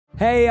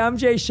Hey, I'm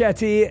Jay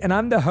Shetty, and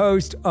I'm the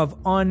host of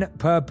On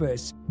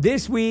Purpose.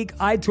 This week,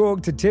 I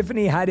talked to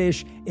Tiffany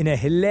Haddish in a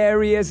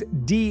hilarious,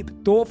 deep,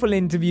 thoughtful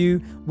interview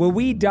where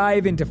we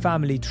dive into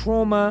family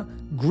trauma,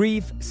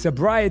 grief,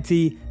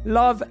 sobriety,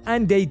 love,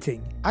 and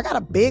dating. I got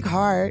a big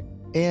heart,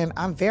 and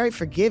I'm very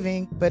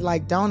forgiving, but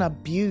don't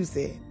abuse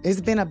it.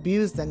 It's been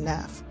abused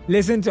enough.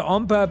 Listen to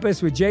On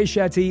Purpose with Jay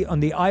Shetty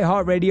on the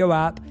iHeartRadio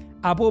app,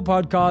 Apple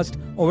Podcast,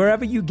 or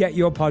wherever you get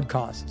your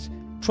podcasts.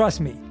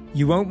 Trust me,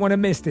 you won't want to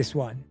miss this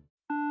one.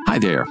 Hi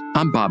there,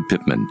 I'm Bob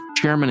Pittman,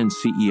 Chairman and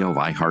CEO of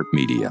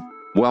iHeartMedia.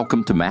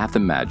 Welcome to Math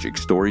and Magic,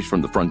 Stories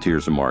from the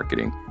Frontiers of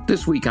Marketing.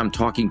 This week I'm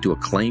talking to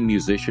acclaimed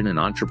musician and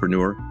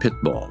entrepreneur,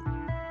 Pitbull.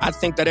 I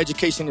think that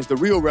education is the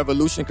real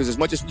revolution, because as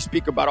much as we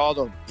speak about all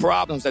the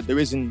problems that there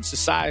is in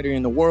society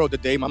and the world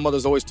today, my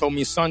mother's always told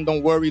me, son,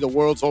 don't worry, the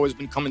world's always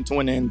been coming to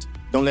an end.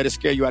 Don't let it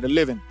scare you out of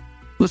living.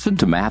 Listen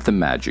to Math and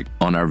Magic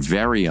on our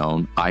very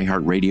own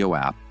iHeartRadio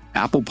app,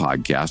 Apple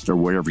Podcast, or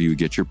wherever you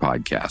get your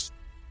podcasts.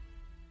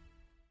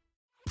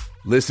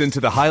 Listen to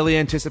the highly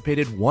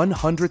anticipated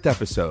 100th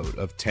episode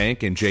of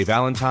Tank and Jay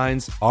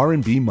Valentine's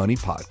R&B Money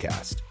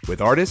Podcast with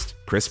artist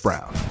Chris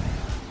Brown.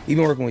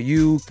 Even working with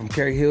you, from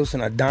Carrie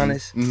Hilson,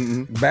 Adonis,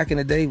 back in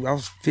the day, I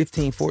was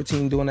 15,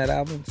 14 doing that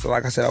album. So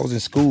like I said, I was in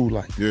school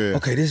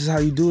okay, this is how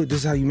you do it. This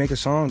is how you make a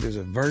song. There's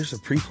a verse, a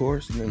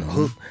pre-chorus, and then a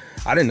hook.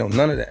 I didn't know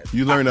none of that.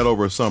 You learned that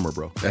over a summer,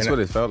 bro. That's what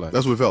it felt like.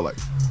 That's what it felt like.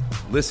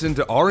 Listen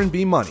to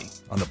R&B Money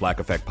on the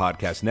Black Effect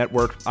Podcast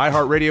Network,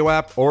 iHeartRadio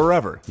app, or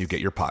wherever you get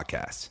your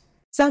podcasts.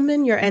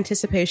 Summon your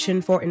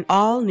anticipation for an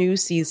all-new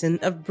season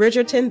of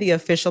Bridgerton, the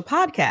official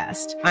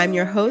podcast. I'm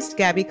your host,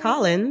 Gabby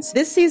Collins.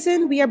 This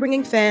season, we are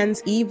bringing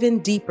fans even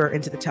deeper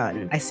into the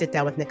ton. I sit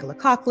down with Nicola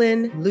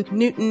Coughlan, Luke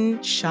Newton,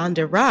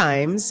 Shonda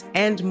Rhimes,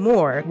 and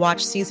more.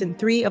 Watch Season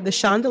 3 of the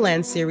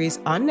Shondaland series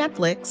on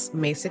Netflix,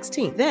 May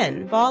 16th.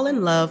 Then, fall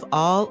in love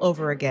all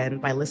over again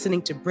by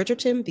listening to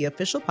Bridgerton, the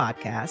official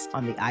podcast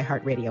on the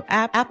iHeartRadio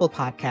app, Apple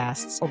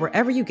Podcasts, or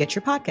wherever you get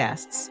your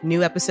podcasts.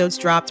 New episodes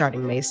drop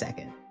starting May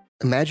 2nd.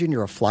 Imagine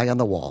you're a fly on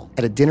the wall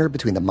at a dinner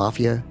between the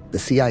mafia, the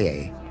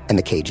CIA, and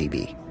the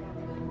KGB.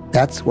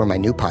 That's where my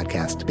new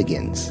podcast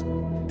begins.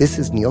 This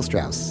is Neil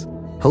Strauss,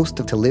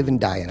 host of To Live and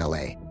Die in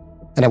LA,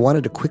 and I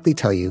wanted to quickly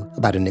tell you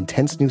about an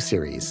intense new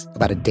series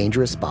about a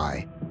dangerous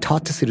spy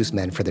taught to seduce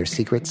men for their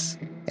secrets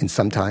and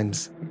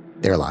sometimes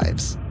their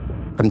lives.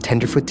 From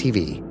Tenderfoot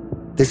TV,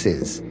 this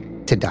is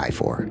To Die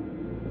For.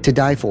 To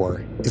Die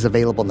For is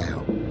available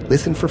now.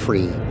 Listen for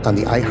free on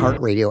the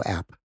iHeartRadio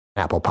app,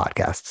 Apple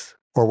Podcasts,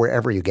 or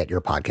wherever you get your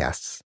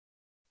podcasts.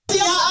 See,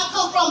 I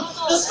come from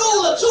the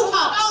school of Tupac.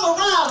 I'm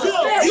around.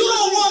 You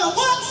don't want to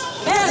what?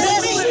 Dance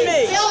with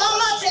me. I'm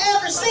not your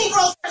average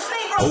Negro.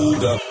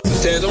 Hold up.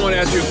 Taz, I want to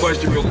ask you a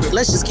question real quick.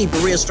 Let's just keep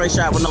it real, straight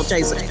shot with no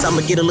chaser. So I'm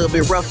going to get a little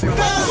bit rough.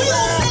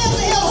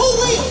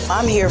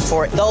 I'm here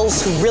for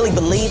those who really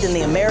believe in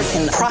the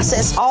American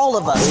process. All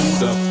of us.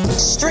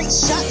 Straight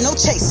shot, no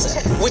chaser.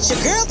 With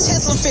your girl,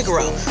 Tezlyn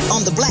Figaro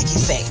on the Black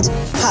Effect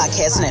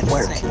Podcast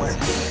Network.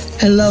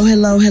 Hello,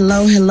 hello,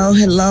 hello, hello,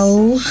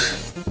 hello.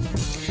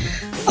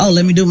 Oh,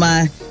 let me do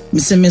my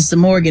Mr.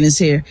 Morgan is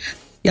here.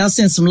 Y'all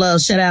send some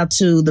love. Shout out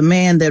to the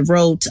man that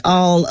wrote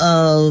all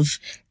of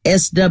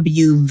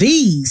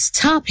SWV's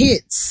top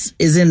hits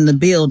is in the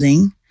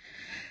building.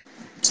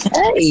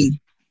 Hey.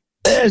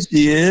 There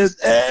she is.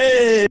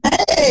 Hey.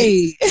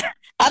 Hey.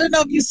 I don't know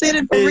if you said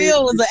it for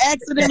real. It was an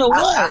accident or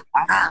what?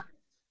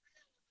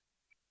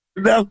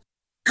 No, of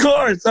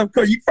course.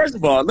 You, first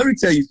of all, let me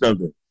tell you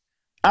something.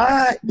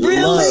 I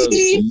love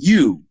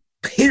you,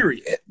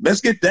 period. Let's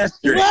get that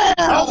straight. Wow.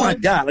 Oh, my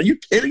God. Are you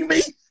kidding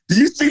me? Do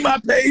you see my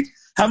page?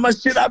 How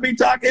much shit I be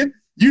talking?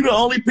 You the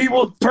only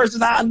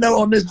person I know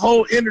on this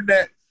whole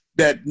internet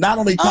that not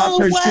only talks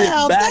her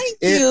shit, back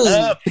it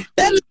up.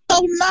 That is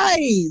so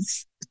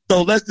nice.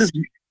 So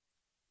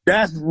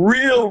that's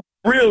real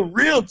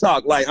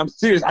talk. Like, I'm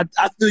serious.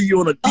 I feel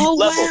you on a deep level.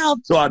 Wow.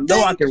 So I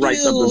know I can write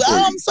something for you.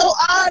 I'm so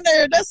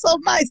honored. That's so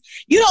nice.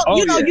 You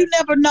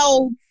never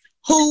know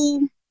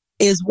who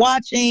is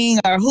watching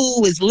or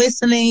who is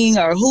listening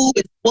or who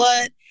is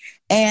what.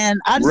 And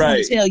I just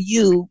want to tell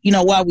you,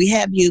 while we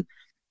have you,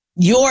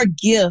 your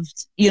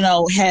gift,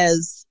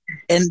 has,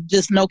 and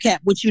just no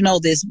cap, which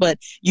this, but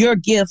your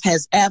gift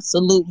has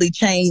absolutely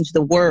changed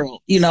the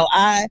world.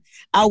 I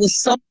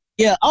was so,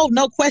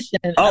 no question.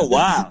 Oh,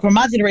 wow. For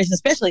my generation,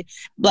 especially,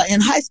 but in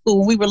high school,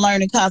 when we were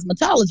learning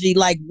cosmetology,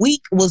 like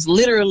Week was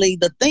literally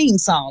the theme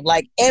song,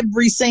 like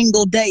every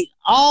single day,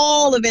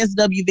 all of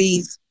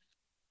SWV's.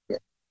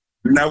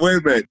 Now, wait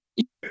a minute.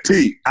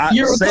 T,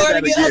 you're say that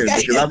again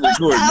okay. because I'm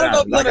recording now. I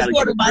don't know if I'm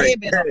recording my head,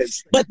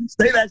 but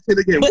say that shit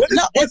again. But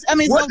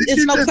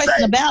it's no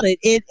question about it.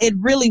 It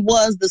really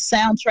was the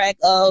soundtrack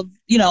of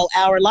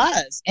our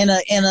lives. And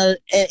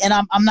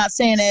I'm not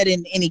saying that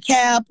in any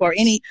cap or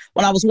any.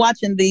 When I was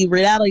watching the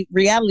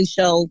reality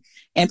show,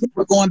 and people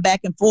were going back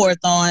and forth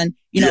on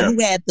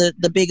who had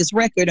the biggest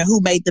record and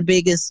who made the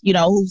biggest,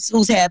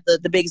 who's had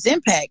the biggest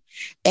impact.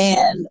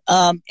 And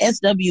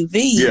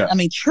SWV, I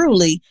mean,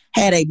 truly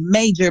had a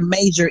major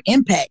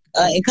impact.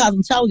 In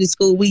cosmetology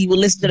school, we would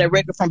listen to that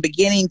record from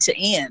beginning to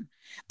end.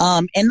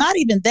 And not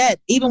even that,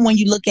 even when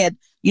you look at,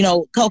 you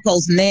know,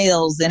 Coco's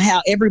nails and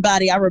how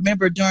everybody, I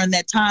remember during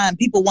that time,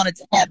 people wanted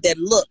to have that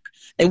look.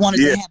 They wanted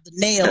to have the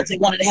nails. They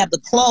wanted to have the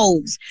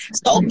clothes.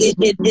 So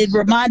it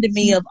reminded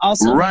me of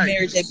also when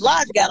Mary J.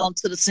 Blige got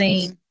onto the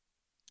scene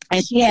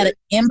and she had an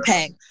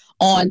impact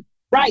on,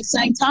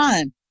 same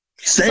time.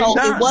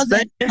 It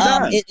wasn't,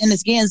 and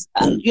again,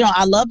 you know,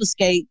 I love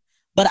Escape,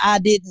 but I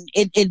didn't,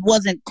 it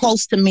wasn't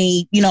close to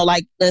me, you know,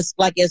 like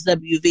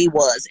SWV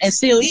was and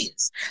still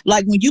is.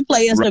 Like when you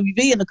play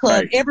SWV in the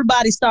club,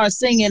 everybody starts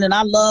singing, and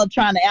I love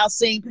trying to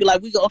out-sing people.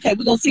 Like, we're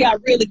going to see how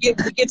really get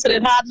to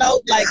that high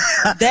note. Like,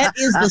 that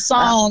is the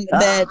song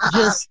that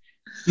just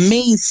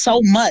means so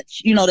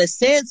much, you know, that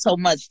said so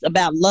much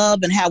about love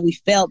and how we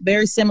felt,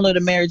 very similar to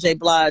Mary J.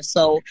 Blige.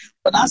 So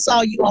when I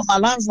saw you on my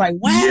line, I was like,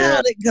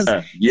 wow,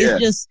 because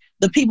it's just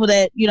the people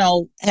that, you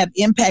know, have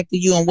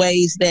impacted you in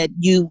ways that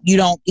you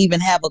don't even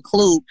have a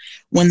clue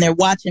when they're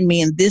watching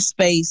me in this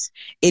space.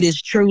 It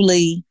is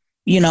truly,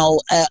 you know,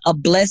 a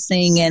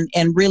blessing.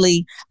 And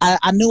really,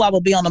 I knew I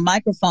would be on the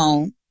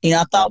microphone. You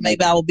know, I thought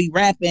maybe I would be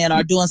rapping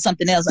or doing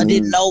something else. I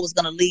didn't know it was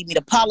going to lead me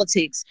to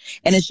politics.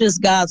 And it's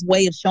just God's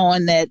way of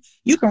showing that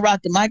you can rock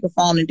the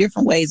microphone in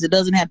different ways. It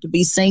doesn't have to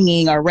be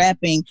singing or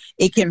rapping.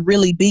 It can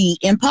really be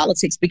in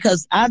politics,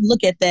 because I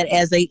look at that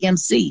as a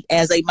MC,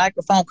 as a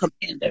microphone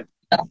commander.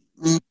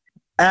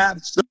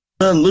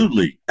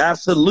 Absolutely.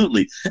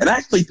 Absolutely. And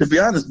actually, to be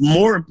honest,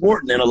 more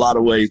important in a lot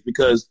of ways,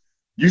 because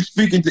you're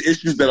speaking to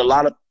issues that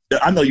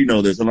I know you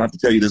know this, I don't have to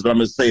tell you this, but I'm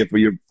going to say it for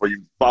your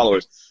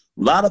followers.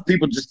 A lot of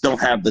people just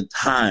don't have the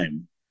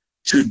time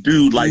to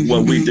do like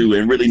what we do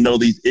and really know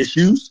these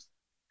issues.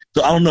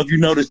 So I don't know if you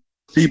noticed,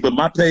 but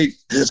my page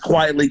has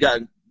quietly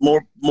gotten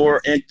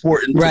more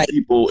important to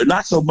people, and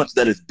not so much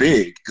that it's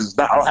big, because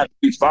I don't have a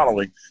huge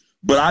following,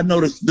 but I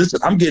noticed this.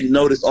 I'm getting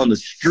noticed on the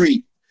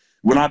street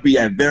when I be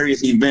at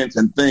various events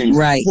and things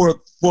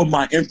for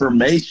my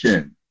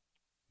information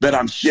that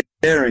I'm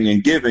sharing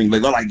and giving.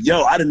 Like, they're like,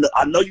 yo, I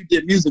know you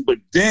did music, but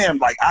damn,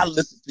 like, I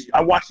listen to you.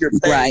 I watch your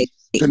page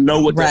to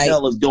know what the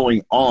hell is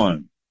going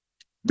on.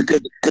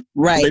 Because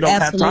they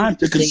don't have time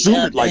to consume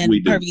it like we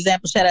do. Perfect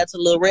example, shout out to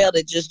Lil Rel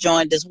that just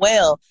joined as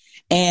well.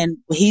 And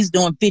he's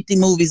doing 50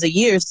 movies a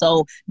year.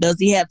 So does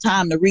he have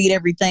time to read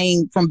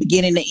everything from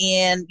beginning to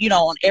end, you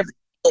know, on every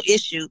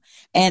issue?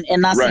 And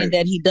not saying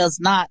that he does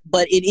not,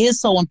 but it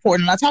is so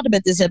important. And I talked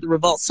about this at the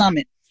Revolt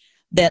Summit,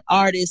 that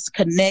artists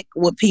connect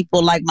with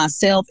people like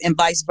myself and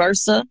vice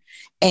versa.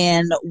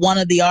 And one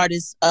of the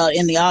artists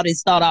in the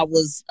audience thought I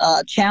was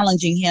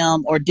challenging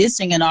him or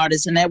dissing an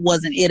artist, and that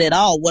wasn't it at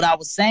all. What I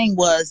was saying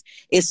was,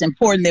 it's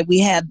important that we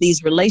have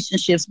these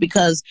relationships,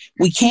 because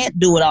we can't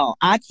do it all.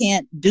 I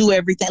can't do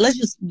everything. Let's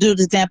just do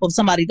the example of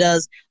somebody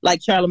does,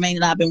 like Charlamagne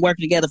and I have been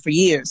working together for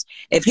years.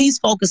 If he's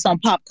focused on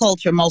pop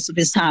culture most of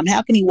his time,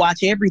 how can he watch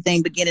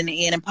everything beginning to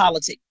end in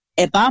politics?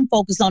 If I'm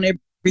focused on everything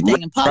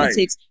in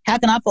politics, how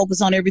can I focus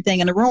on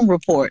everything in the Room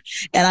Report?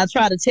 And I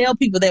try to tell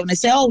people that when they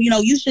say, oh, you know,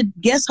 you should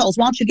guest host,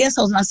 why don't you guest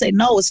host? And I say,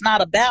 no, it's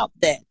not about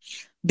that.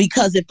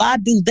 Because if I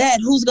do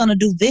that, who's going to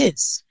do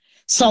this?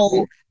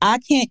 So I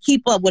can't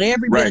keep up with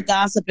every bit of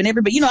gossip and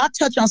everybody. You know, I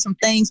touch on some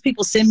things.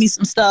 People send me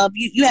some stuff.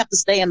 You have to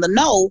stay in the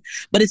know,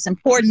 but it's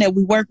important that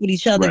we work with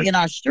each other in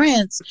our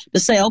strengths to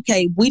say,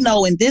 okay, we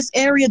know in this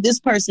area, this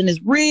person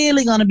is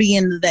really going to be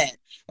into that.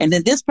 And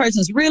then this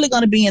person's really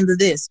going to be into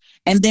this.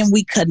 And then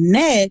we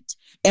connect,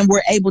 and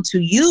we're able to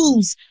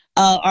use,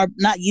 or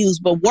not use,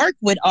 but work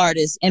with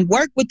artists and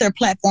work with their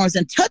platforms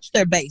and touch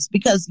their base,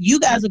 because you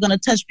guys are going to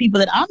touch people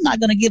that I'm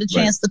not going to get a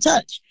chance to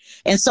touch.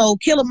 And so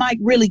Killer Mike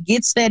really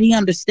gets that. He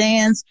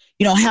understands,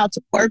 you know, how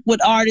to work with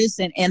artists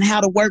and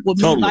how to work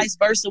with me, vice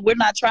versa. We're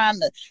not trying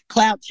to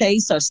clout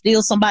chase or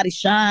steal somebody's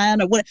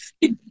shine or what.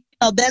 You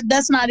know,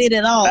 that's not it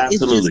at all.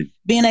 Absolutely. It's just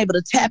being able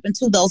to tap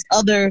into those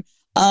other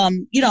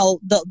you know,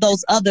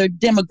 those other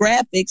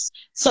demographics,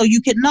 so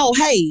you can know,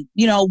 hey,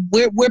 you know,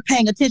 we're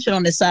paying attention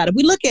on this side. If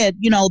we look at,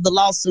 you know, the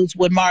lawsuits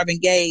with Marvin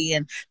Gaye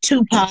and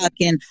Tupac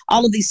and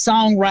all of these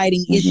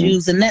songwriting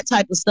issues and that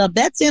type of stuff,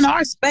 that's in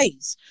our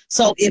space.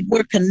 So if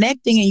we're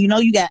connecting, and you know,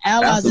 you got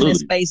allies in this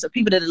space, or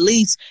people that at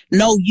least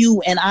know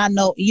you and I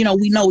know, you know,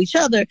 we know each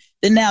other,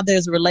 then now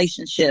there's a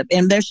relationship,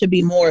 and there should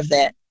be more of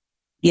that.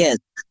 Yes.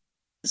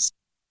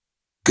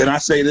 Can I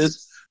say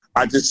this?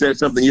 I just said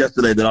something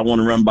yesterday that I want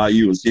to run by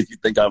you and see if you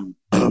think I'm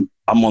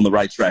on the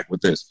right track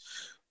with this.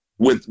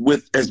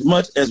 With as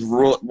much as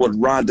what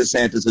Ron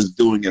DeSantis is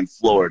doing in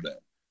Florida,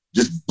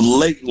 just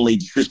blatantly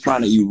just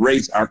trying to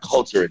erase our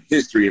culture and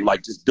history, and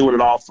like just doing it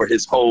all for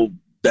his whole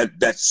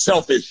that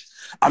selfish,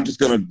 I'm just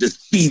gonna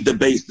just feed the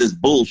base this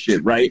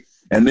bullshit, right?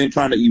 And then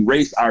trying to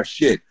erase our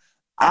shit.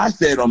 I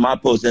said on my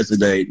post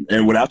yesterday,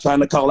 and without trying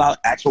to call out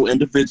actual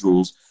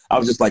individuals, I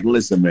was just like,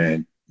 listen,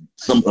 man.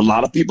 A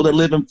lot of people that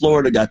live in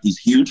Florida got these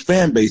huge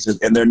fan bases,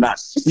 and they're not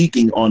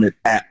speaking on it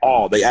at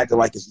all. They acting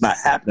like it's not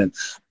happening.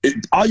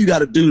 All you got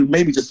to do,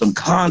 maybe just some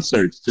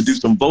concerts to do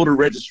some voter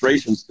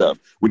registration stuff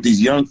with these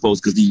young folks,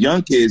 because the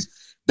young kids,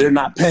 they're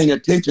not paying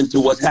attention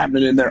to what's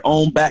happening in their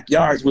own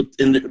backyards,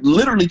 and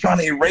literally trying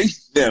to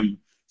erase them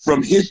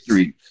from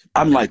history.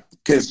 I'm like,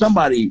 can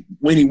somebody,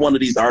 any one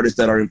of these artists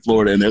that are in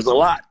Florida, and there's a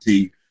lot,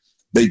 T,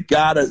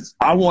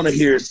 I want to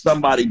hear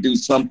somebody do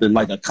something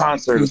like a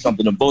concert or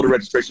something, a voter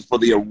registration for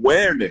the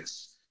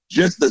awareness,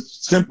 just the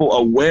simple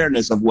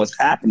awareness of what's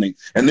happening.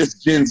 And this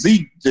Gen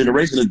Z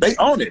generation, they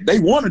own it. They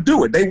want to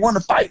do it. They want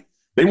to fight.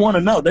 They want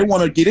to know. They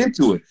want to get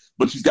into it.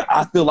 But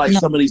I feel like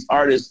some of these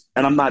artists,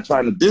 and I'm not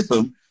trying to diss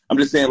them, I'm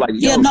just saying, like,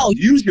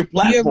 use your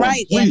platform. You're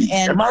right. Please.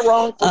 And am I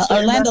wrong?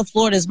 Orlando,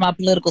 Florida is my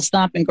political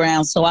stomping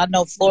ground. So I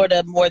know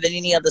Florida more than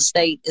any other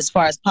state as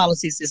far as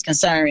politics is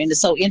concerned. And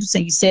it's so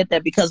interesting you said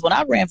that, because when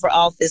I ran for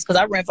office,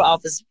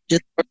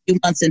 just for a few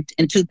months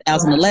in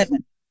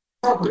 2011.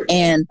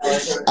 And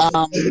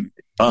the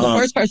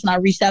first person I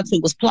reached out to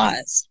was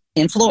Plies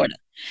in Florida.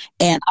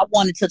 And I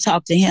wanted to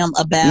talk to him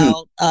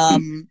about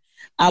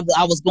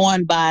I was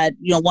going by,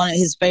 one of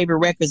his favorite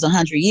records,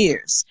 100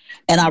 Years.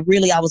 And I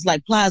was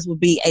like, Plies would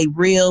be a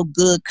real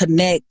good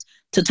connect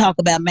to talk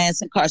about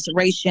mass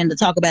incarceration, to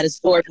talk about his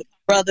story with his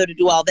brother, to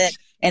do all that.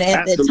 And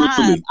at that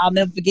time, I'll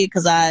never forget,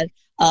 because I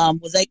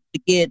was able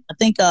to get, I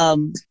think, I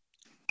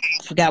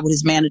forgot what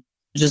his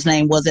manager's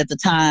name was at the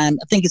time.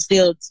 I think it's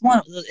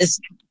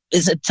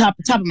a top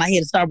of my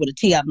head. It started with a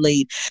T, I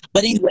believe.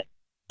 But anyway,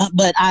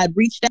 but I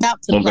reached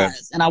out to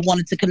Plies, and I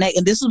wanted to connect.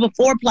 And this was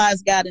before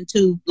Plies got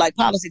into like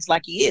politics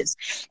like he is.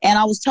 And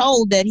I was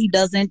told that he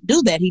doesn't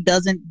do that. He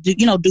doesn't do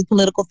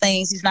political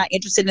things. He's not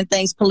interested in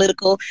things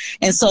political.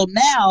 And so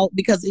now,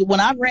 because when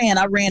I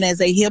ran as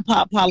a hip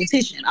hop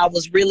politician. I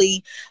was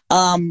really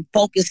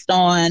focused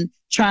on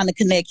trying to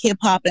connect hip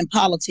hop and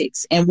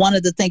politics. And one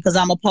of the things, because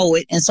I'm a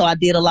poet, and so I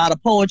did a lot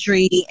of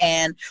poetry.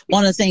 And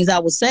one of the things I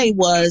would say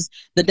was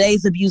the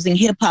days of using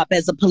hip hop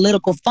as a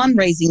political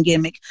fundraising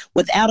gimmick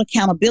without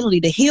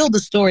accountability to heal the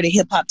story that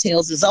hip hop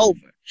tells is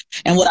over.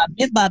 And what I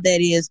meant by that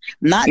is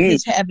not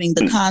just having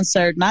the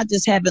concert, not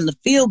just having the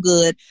feel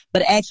good,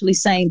 but actually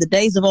saying the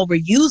days of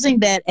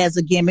overusing that as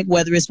a gimmick,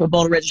 whether it's for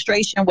voter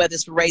registration, whether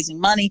it's for raising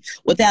money,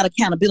 without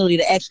accountability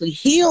to actually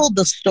heal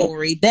the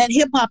story that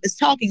hip hop is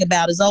talking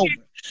about is over.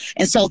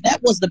 And so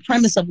that was the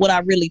premise of what I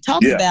really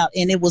talked about.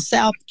 And it was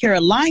South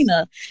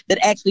Carolina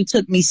that actually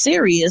took me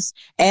serious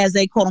as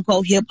a quote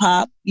unquote hip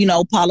hop,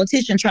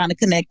 politician trying to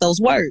connect those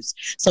words.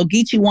 So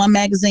Geechee One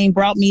magazine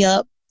brought me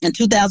up in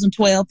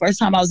 2012, first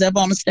time I was ever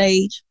on the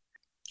stage.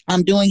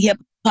 I'm doing hip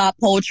hop,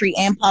 poetry,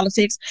 and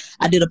politics.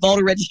 I did a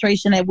voter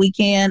registration that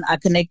weekend. I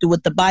connected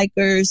with the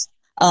bikers.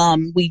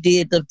 We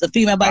did the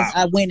female bikes.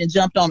 I went and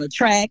jumped on a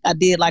track. I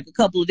did like a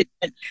couple of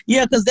different,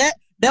 because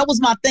that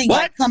was my thing.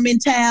 Like, come in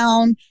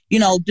town,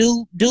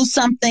 do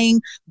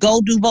something,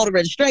 go do voter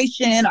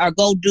registration or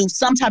go do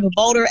some type of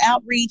voter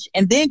outreach,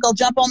 and then go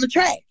jump on the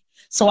track.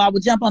 So I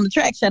would jump on the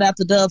track, shout out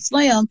to Dove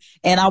Slim,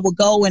 and I would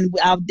go and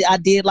I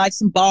did like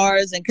some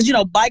bars, and because,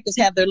 bikers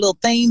have their little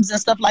themes and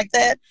stuff like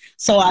that.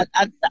 So I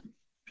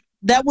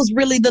that was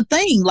really the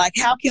thing. Like,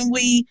 how can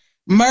we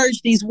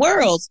merge these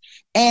worlds?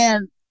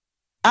 And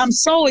I'm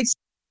so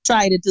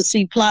excited to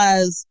see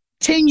Plies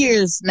 10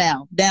 years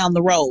now down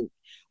the road.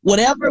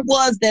 Whatever it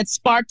was that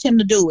sparked him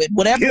to do it,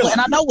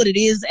 and I know what it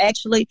is,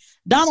 actually.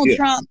 Donald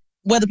Trump,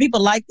 whether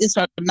people like this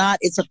or not,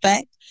 it's a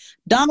fact.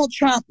 Donald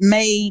Trump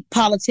made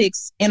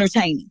politics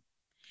entertaining.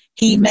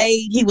 He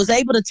was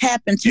able to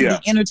tap into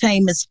the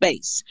entertainment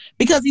space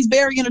because he's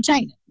very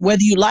entertaining.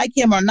 Whether you like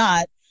him or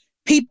not,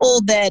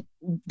 people that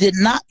did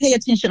not pay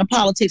attention to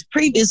politics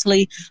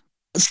previously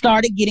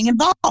started getting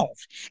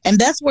involved. And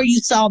that's where you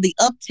saw the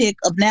uptick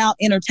of now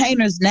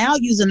entertainers now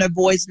using their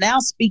voice, now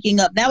speaking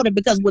up, now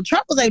because what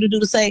Trump was able to do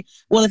to say,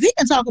 well, if he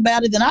can talk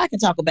about it, then I can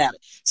talk about it.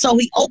 So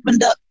he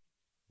opened up,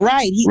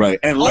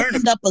 and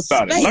opened up a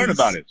space learn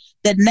about it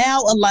that now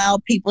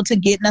allowed people to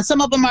get. Now,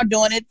 some of them are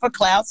doing it for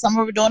clout, some of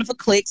them are doing it for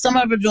clicks, some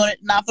of them are doing it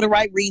not for the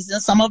right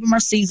reasons, some of them are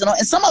seasonal,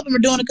 and some of them are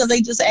doing it because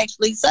they just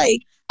actually say,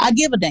 I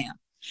give a damn.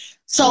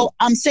 So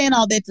I'm saying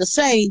all that to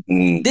say,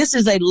 this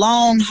is a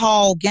long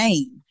haul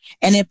game.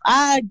 And if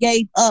I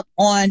gave up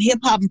on hip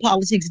hop and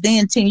politics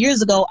then 10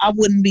 years ago, I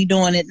wouldn't be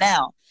doing it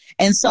now.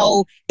 And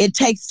so it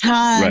takes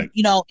time,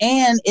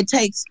 and it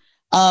takes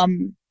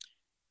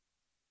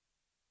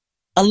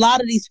a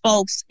lot of these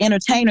folks,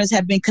 entertainers,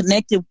 have been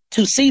connected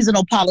to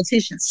seasonal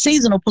politicians,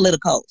 seasonal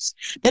politicos.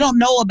 They don't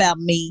know about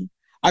me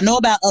or know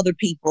about other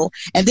people.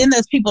 And then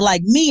there's people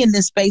like me in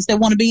this space that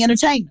want to be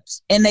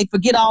entertainers, and they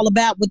forget all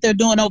about what they're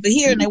doing over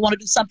here, and they want to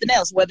do something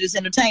else, whether it's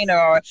entertainer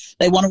or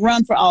they want to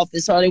run for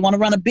office or they want to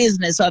run a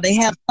business or they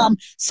have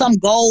some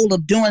goal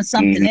of doing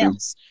something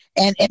else.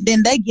 And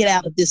then they get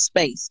out of this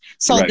space.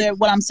 So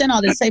what I'm saying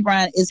all this to say,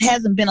 Brian, is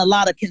hasn't been a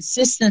lot of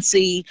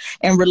consistency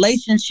and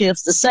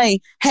relationships to say,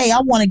 hey, I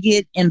want to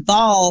get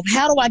involved.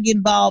 How do I get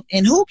involved?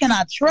 And who can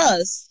I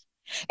trust?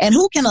 And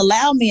who can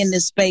allow me in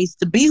this space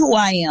to be who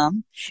I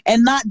am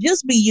and not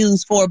just be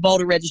used for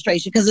voter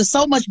registration? Because there's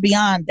so much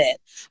beyond that.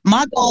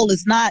 My goal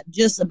is not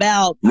just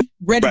about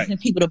registering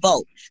people to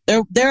vote.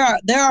 There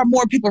are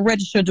more people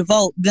registered to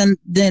vote than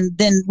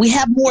we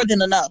have, more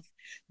than enough.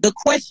 The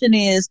question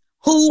is,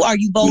 who are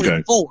you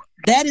voting for?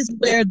 That is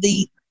where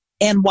the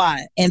And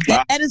why? And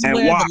that is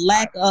where the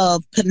lack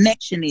of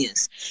connection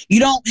is. You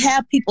don't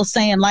have people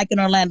saying, like in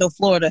Orlando,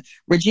 Florida,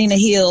 Regina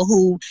Hill,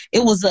 who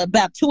it was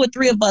about 2 or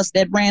 3 of us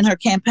that ran her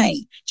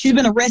campaign. She's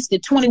been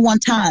arrested 21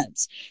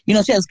 times. You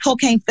know, she has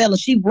cocaine felon.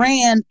 She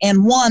ran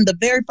and won the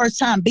very first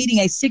time, beating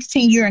a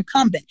 16-year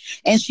incumbent.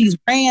 And she's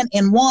ran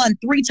and won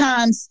 3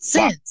 times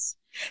since.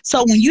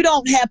 So when you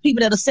don't have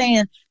people that are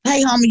saying,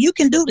 hey, homie, you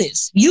can do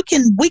this.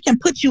 We can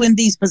put you in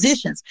these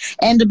positions.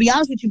 And to be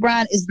honest with you,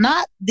 Brian, is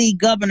not the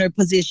governor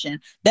position.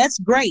 That's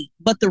great.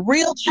 But the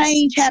real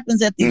change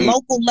happens at the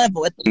local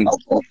level, at the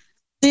local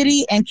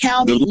city and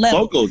county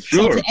level. Local,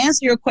 sure. So to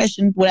answer your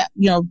question, trying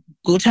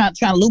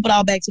to loop it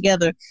all back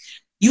together,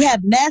 you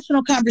have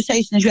national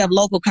conversations, you have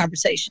local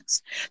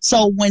conversations.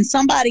 So when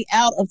somebody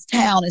out of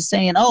town is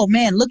saying, oh,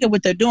 man, look at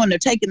what they're doing. They're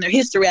taking their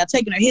history out,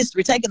 taking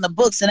the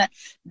books. And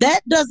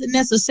that doesn't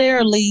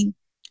necessarily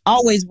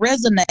always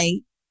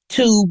resonate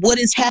to what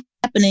is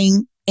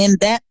happening in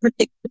that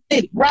particular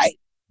city.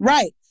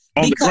 Right.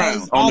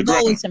 Because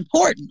although it's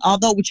important,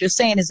 although what you're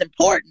saying is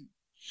important,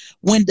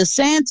 when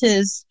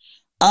DeSantis,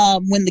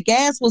 when the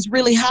gas was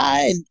really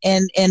high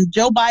and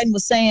Joe Biden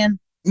was saying,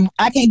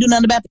 I can't do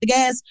nothing about the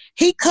gas.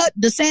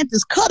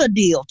 DeSantis cut a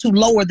deal to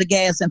lower the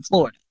gas in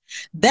Florida.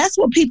 That's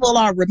what people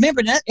are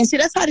remembering. And see,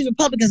 that's how these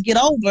Republicans get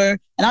over,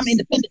 and I'm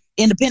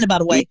independent by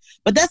the way,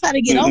 but that's how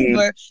they get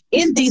over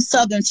in these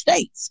southern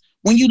states.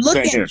 When you look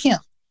at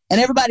Kemp, and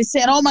everybody's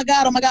saying, oh my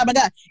God.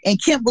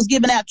 And Kemp was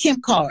giving out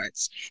Kemp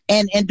cards.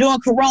 And during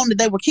Corona,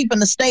 they were keeping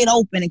the state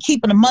open and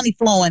keeping the money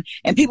flowing,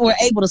 and people were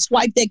able to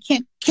swipe that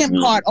Kemp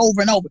card over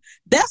and over.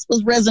 That's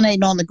what's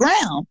resonating on the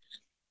ground.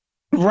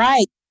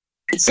 Right.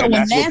 So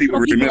when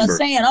national people are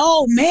saying,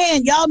 oh,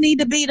 man, y'all need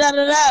to be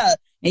da-da-da,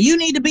 and you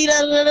need to be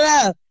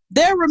da-da-da-da,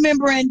 they're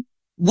remembering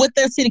what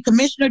their city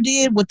commissioner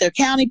did, what their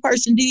county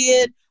person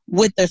did,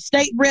 what their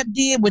state rep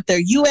did, what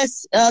their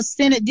U.S.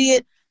 Senate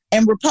did.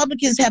 And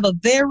Republicans have a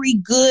very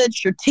good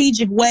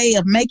strategic way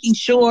of making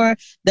sure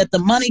that the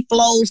money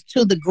flows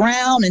to the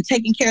ground and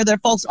taking care of their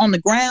folks on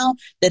the ground,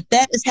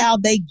 that is how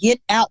they get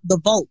out the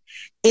vote.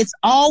 It's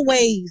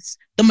always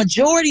the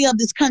majority of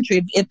this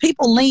country. If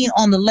people lean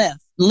on the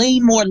left,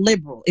 lean more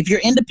liberal. If you're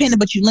independent,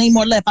 but you lean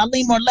more left, I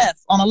lean more left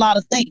on a lot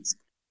of things.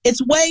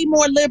 It's way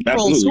more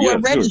liberals who are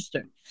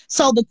registered.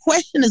 So the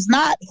question is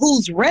not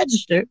who's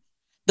registered.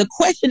 The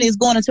question is,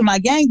 going into my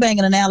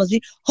gangbanging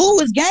analogy,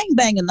 who is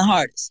gangbanging the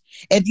hardest?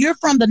 If you're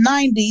from the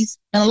 90s,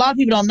 and a lot of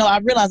people don't know, I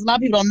realize a lot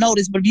of people don't know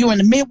this, but if you're in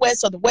the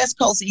Midwest or the West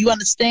Coast and you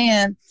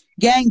understand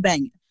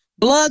gangbanging,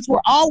 Bloods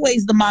were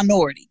always the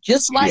minority,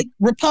 just like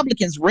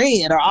Republicans,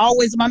 red, are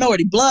always the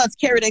minority. Bloods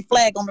carry their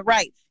flag on the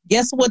right.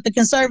 Guess what the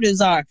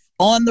conservatives are?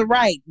 On the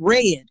right,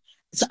 red.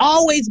 It's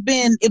always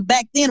been,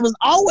 back then, it was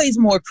always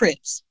more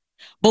Crips.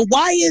 But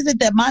why is it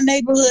that my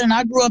neighborhood, and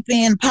I grew up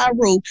in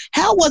Piru,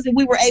 how was it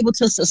we were able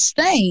to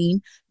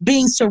sustain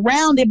being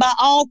surrounded by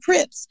all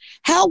Crips?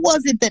 How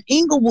was it that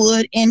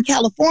Inglewood in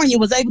California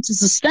was able to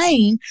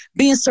sustain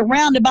being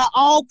surrounded by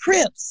all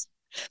Crips?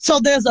 So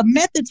there's a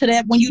method to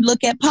that when you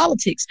look at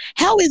politics.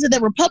 How is it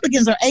that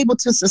Republicans are able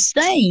to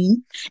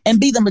sustain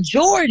and be the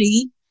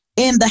majority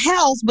in the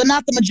House, but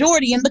not the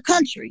majority in the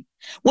country?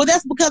 Well,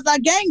 that's because our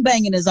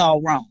gangbanging is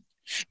all wrong.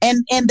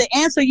 And the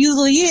answer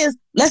usually is,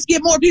 let's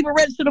get more people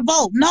registered to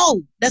vote.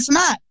 No, that's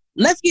not.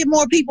 Let's get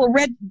more people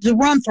ready to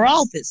run for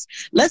office.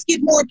 Let's get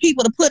more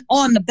people to put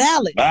on the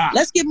ballot.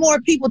 Let's get more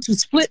people to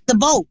split the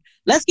vote.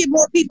 Let's get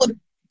more people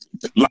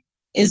to...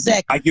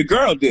 Exactly. Like your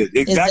girl did.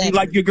 Exactly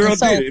like your girl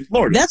did in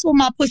Florida. That's what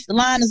my Push the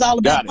Line is all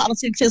about.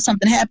 Politics till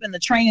something happened. The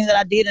training that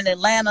I did in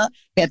Atlanta,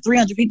 we had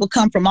 300 people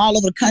come from all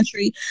over the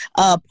country.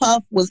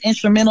 Puff was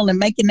instrumental in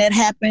making that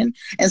happen.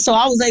 And so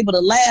I was able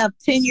to laugh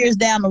 10 years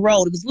down the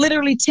road. It was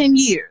literally 10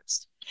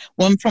 years.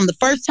 When from the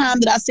first time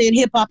that I said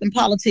hip hop and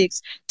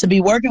politics to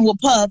be working with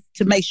Puff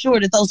to make sure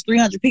that those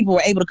 300 people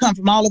were able to come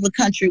from all over the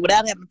country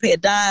without having to pay a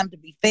dime, to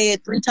be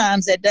fed 3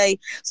 times that day.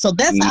 So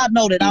that's how I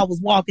know that I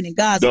was walking in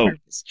God's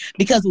purpose,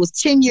 because it was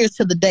 10 years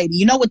to the day.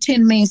 You know what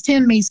 10 means?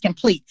 10 means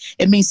complete.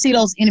 It means see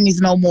those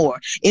enemies no more.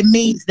 It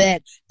means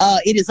that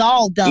it is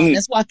all done.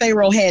 That's why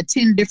Pharaoh had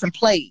 10 different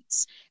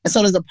plagues. And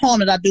so there's a poem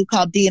that I do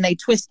called DNA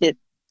Twisted.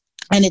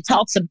 And it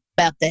talks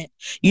about that,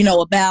 you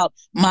know, about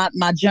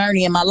my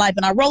journey in my life.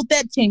 And I wrote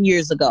that 10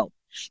 years ago.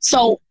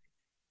 So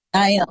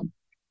I am.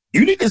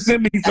 You need to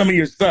send me some of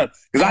your stuff,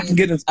 because I can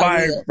get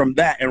inspired from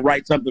that and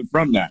write something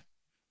from that.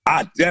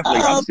 I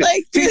definitely.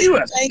 Thank you. You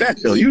are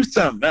special. You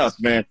something else,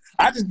 man.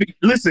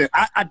 Listen,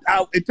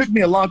 it took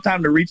me a long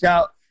time to reach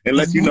out and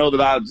let you know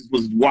that I just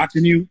was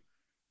watching you,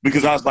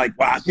 because I was like,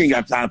 wow, she ain't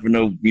got time for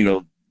no,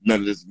 none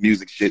of this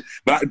music shit.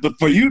 But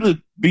for you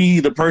to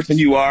be the person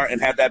you are and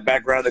have that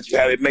background that you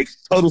have, it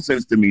makes total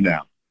sense to me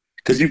now.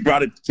 Because you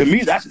brought it to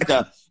me. That's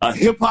like a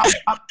hip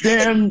hop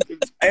damn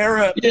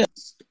era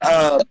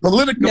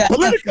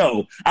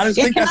Politico. I just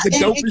think that's the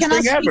dopest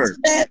thing ever.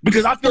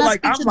 Because I feel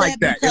like I'm like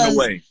that in a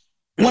way.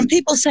 When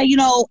people say,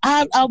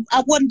 I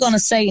wasn't going to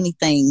say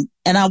anything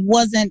and I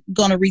wasn't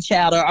going to reach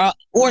out,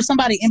 or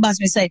somebody inbox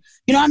me and say,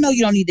 I know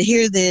you don't need to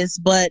hear this,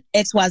 but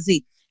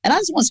XYZ. And I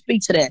just want to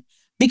speak to that.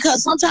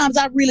 Because sometimes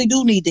I really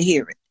do need to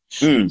hear it.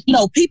 You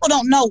know, people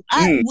don't know.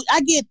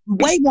 I get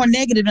way more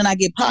negative than I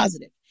get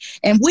positive.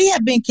 And we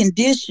have been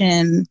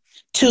conditioned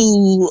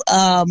to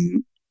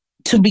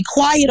be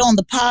quiet on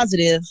the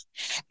positive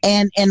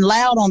and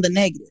loud on the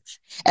negative.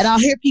 And I'll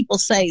hear people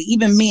say,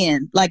 even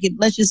men, like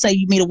let's just say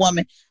you meet a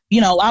woman, you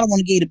know, I don't want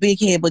to give you the big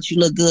head, but you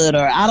look good,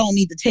 or I don't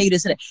need to tell you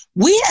this and that.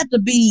 We have to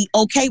be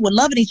okay with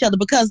loving each other,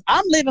 because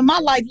I'm living my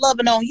life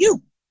loving on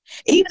you.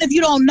 Even if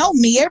you don't know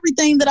me,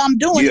 everything that I'm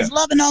doing is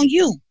loving on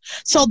you.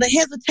 So the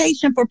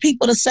hesitation for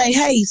people to say,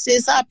 hey,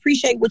 sis, I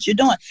appreciate what you're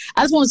doing.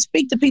 I just want to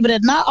speak to people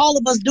that not all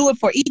of us do it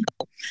for ego.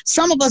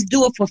 Some of us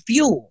do it for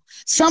fuel.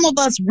 Some of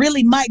us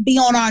really might be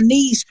on our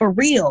knees for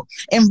real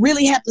and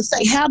really have to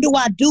say, how do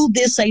I do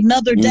this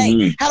another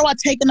day? How do I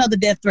take another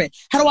death threat?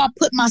 How do I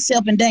put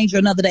myself in danger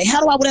another day?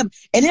 How do I whatever?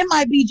 And it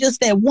might be just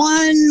that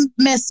one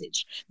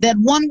message, that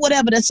one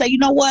whatever, that say, you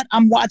know what,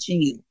 I'm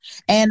watching you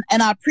and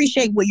I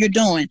appreciate what you're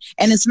doing.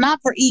 And it's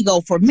not for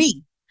ego for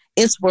me.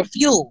 It's for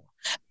fuel.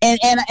 And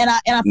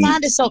I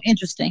find it so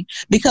interesting,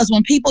 because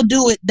when people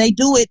do it,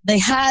 they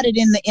hide it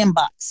in the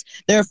inbox.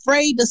 They're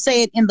afraid to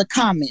say it in the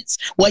comments.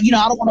 Well, you know,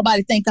 I don't want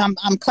nobody to think I'm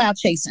cloud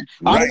chasing.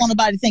 Or I don't want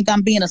nobody to think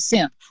I'm being a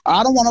simp. Or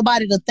I don't want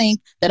nobody to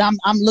think that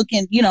I'm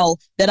looking, you know,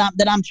 that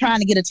I'm trying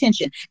to get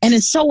attention. And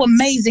it's so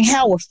amazing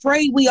how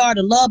afraid we are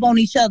to love on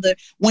each other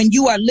when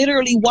you are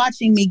literally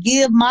watching me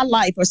give my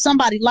life, or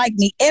somebody like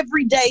me,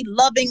 every day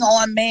loving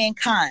on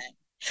mankind.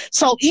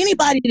 So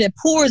anybody that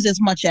pours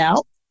as much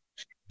out,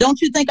 don't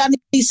you think I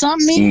need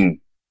something?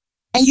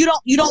 And you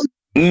don't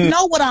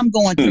know what I'm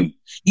going through.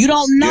 You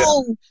don't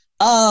know,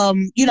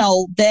 you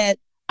know, that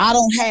I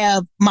don't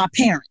have my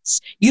parents.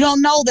 You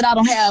don't know that I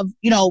don't have,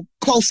 you know,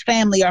 close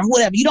family or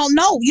whatever. You don't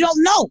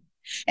know.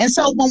 And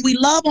so when we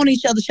love on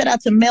each other, shout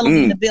out to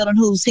Melanie in the building,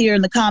 who's here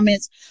in the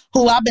comments,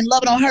 who I've been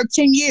loving on her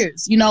 10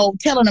 years, you know,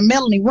 telling her,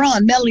 Melanie,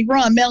 run, Melanie,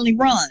 run, Melanie,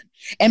 run.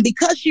 And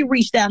because she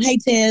reached out, hey,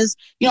 Tez,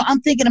 you know, I'm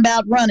thinking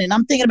about running.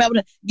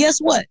 Guess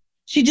what?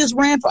 She just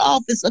ran for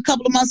office a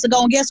couple of months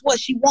ago, and guess what?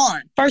 She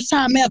won. First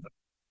time ever.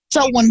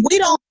 So when we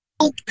don't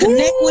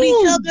connect with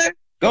each other,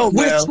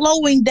 we're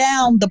slowing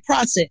down the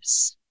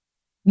process.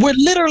 We're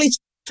literally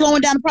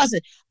slowing down the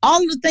process.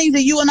 All of the things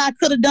that you and I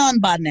could have done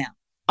by now,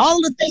 all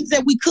of the things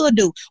that we could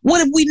do,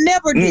 what if we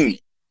never did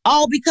it?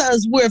 All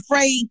because we're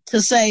afraid to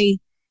say,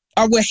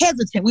 or we're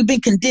hesitant. We've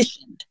been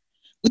conditioned.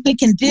 We've been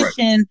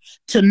conditioned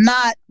to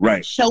not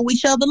show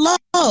each other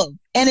love.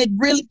 And it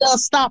really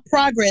does stop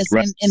progress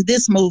in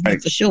this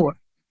movement for sure.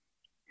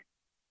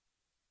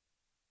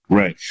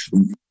 Right.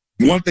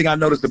 One thing I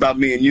noticed about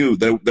me and you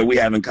that we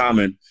have in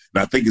common,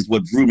 and I think is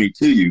what drew me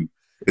to you,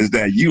 is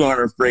that you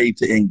aren't afraid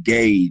to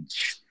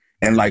engage.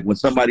 And like when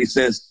somebody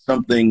says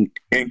something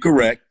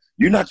incorrect,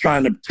 you're not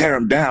trying to tear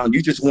them down.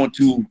 You just want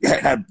to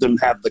have them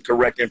have the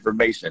correct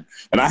information.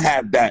 And I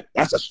have that.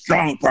 That's a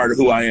strong part of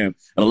who I am.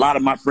 And a lot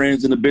of my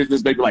friends in the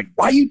business, they be like,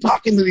 why are you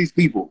talking to these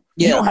people?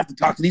 You don't have to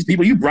talk to these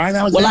people. You Brian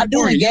Alexander. Well, I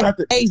do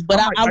engage,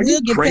 but I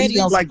will get petty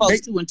on some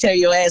folks too and tear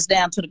your ass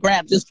down to the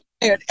ground. Just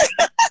and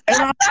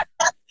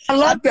I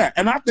love that.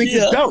 And I think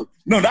it's dope.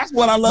 No, that's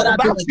what I love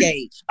about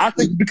you. I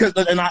think because,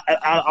 and I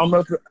don't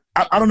know.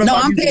 I don't know. No,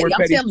 I'm petty.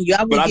 I'm telling you,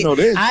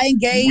 I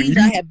engage.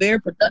 I have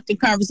very productive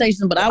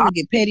conversations, but I will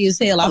get petty as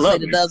hell. I play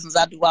the dozens.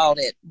 I do all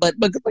that. But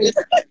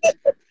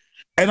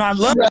and I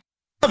love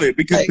it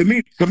because to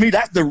me,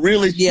 that's the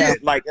realest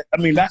shit. Like, I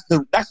mean,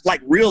 that's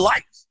like real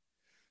life.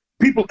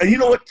 People, and you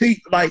know what,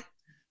 T? Like,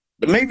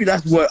 maybe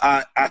that's what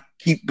I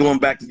keep going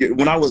back to.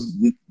 When I was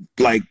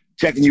like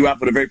checking you out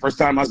for the very first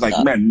time, I was like,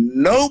 man,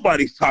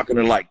 nobody's talking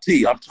to like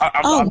T. I'm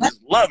just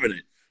loving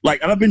it.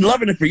 Like, and I've been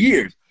loving it for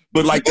years.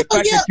 But like the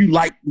fact that you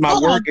like my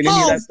work and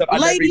any of that stuff, I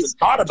never even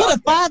thought about Put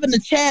a 5 in the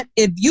chat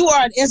if you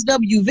are an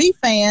SWV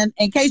fan.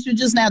 In case you're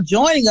just now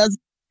joining us,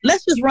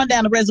 let's just run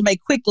down the resume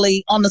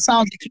quickly on the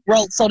songs that you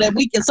wrote, so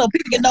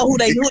people can know who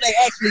they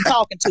actually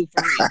talking to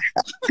for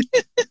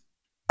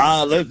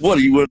real. What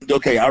do you want?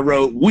 Okay, I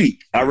wrote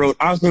Weak. I wrote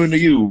Answering to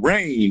You,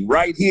 Rain,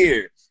 Right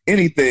Here,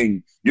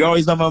 Anything. You're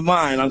always on my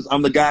mind.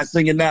 I'm the guy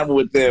singing that one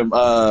with them.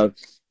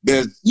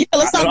 Let's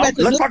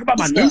talk about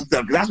my new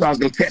stuff, because that's what I was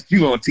going to test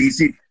you on,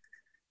 TC.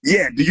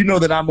 Yeah, did you know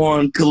that I'm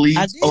on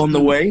Khalid's On the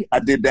Way?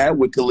 I did that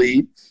with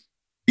Khalid.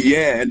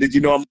 Yeah, and did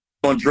you know I'm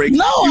on Drake's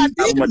I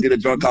didn't. I did a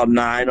joint called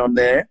 9 on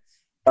there.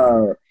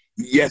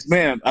 Yes,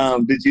 ma'am.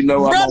 Did you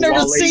know I'm on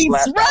Wale's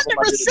last album? Run the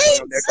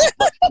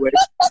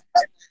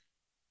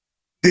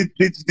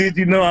receipts! Did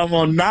you know I'm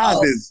on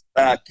Nas's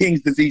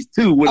King's Disease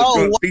 2 with a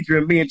joint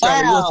featuring me and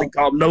Charlie Wilson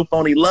called No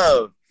Phony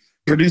Love,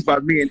 produced by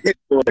me and Hit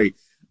Boy.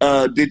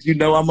 Did you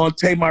know I'm on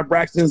Tamar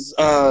Braxton's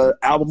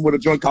album with a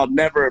joint called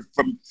Never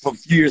from a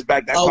few years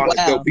back? That song is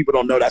dope. People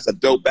don't know that's a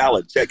dope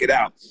ballad. Check it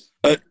out.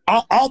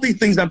 All these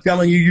things I'm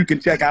telling you, you can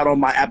check out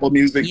on my Apple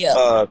Music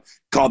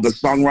called The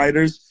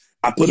Songwriters.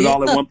 I put it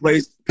all in one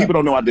place. People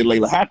don't know I did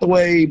Layla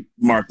Hathaway,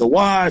 Martha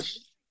Wash,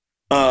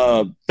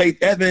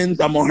 Faith Evans.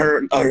 I'm on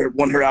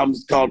one of her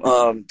albums called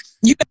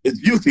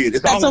it's Beauty.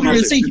 It's all on my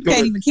list. You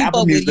can't even keep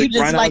up with it. You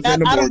just like, I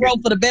don't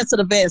wrote for the best of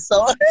the best.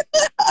 So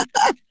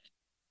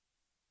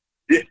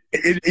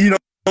you know,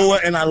 know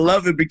what? And I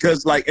love it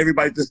because like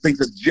everybody just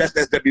thinks it's just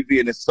SWV,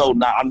 and it's so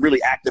not. I'm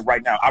really active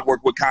right now. I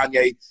worked with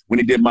Kanye when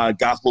he did my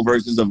gospel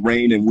versions of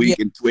Rain and Week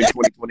in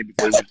 2020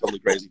 before it went totally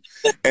crazy.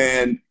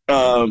 And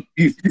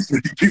you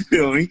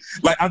feel me?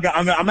 Like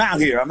I'm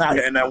out here.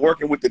 And I'm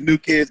working with the new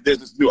kids. There's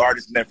this new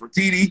artist,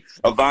 Nefertiti,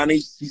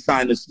 Avani. She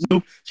signed to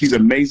Snoop. She's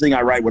amazing.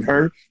 I write with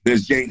her.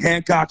 There's Jane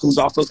Hancock, who's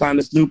also signed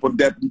to Snoop on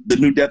the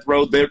new Death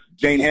Row.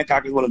 Jane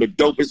Hancock is one of the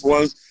dopest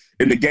ones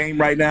in the game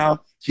right now.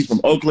 She's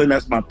from Oakland.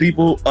 That's my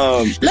people.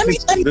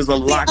 There's a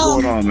lot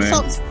going on, man.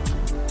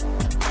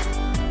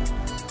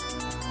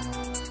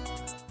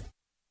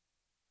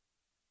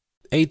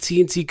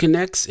 AT&T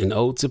connects an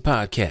ode to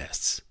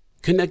podcasts.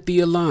 Connect the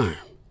alarm.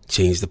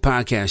 Change the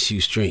podcast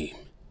you stream.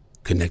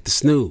 Connect the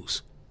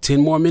snooze. 10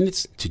 more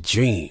minutes to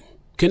dream.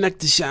 Connect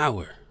the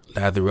shower.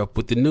 Lather up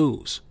with the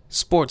news,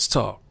 sports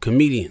talk,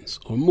 comedians,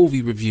 or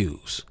movie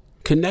reviews.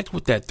 Connect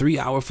with that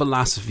 3-hour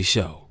philosophy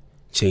show.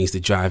 Change the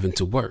drive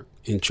into work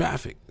in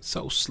traffic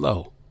so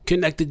slow.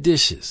 Connect the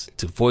dishes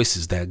to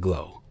voices that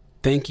glow.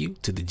 Thank you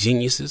to the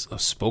geniuses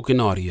of spoken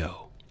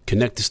audio.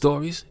 Connect the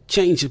stories,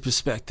 change your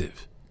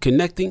perspective.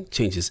 Connecting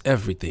changes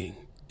everything.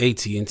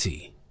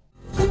 AT&T.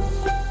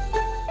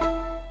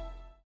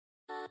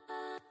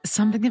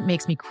 Something that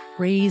makes me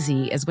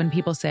crazy is when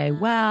people say,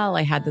 well,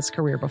 I had this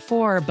career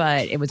before,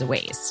 but it was a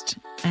waste.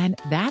 And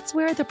that's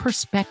where the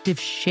perspective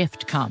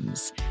shift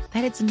comes.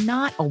 That it's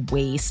not a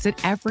waste,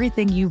 that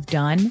everything you've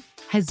done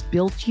has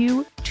built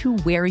you to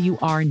where you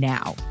are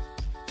now.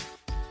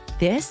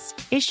 This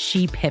is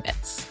She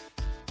Pivots,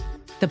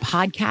 the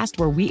podcast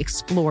where we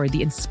explore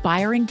the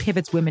inspiring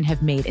pivots women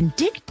have made and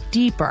dig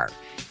deeper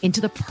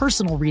into the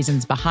personal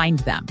reasons behind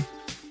them.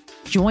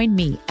 Join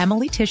me,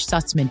 Emily Tish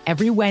Sussman,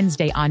 every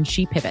Wednesday on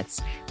She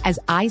Pivots as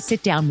I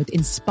sit down with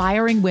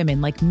inspiring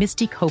women like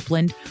Misty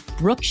Copeland,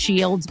 Brooke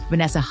Shields,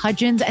 Vanessa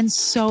Hudgens, and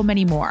so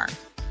many more.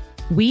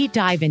 We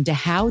dive into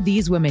how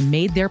these women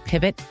made their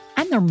pivot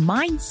and their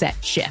mindset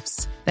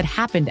shifts that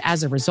happened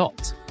as a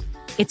result.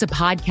 It's a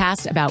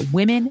podcast about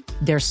women,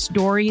 their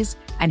stories,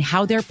 and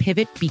how their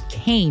pivot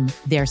became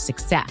their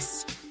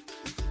success.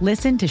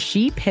 Listen to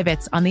She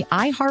Pivots on the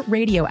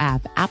iHeartRadio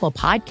app, Apple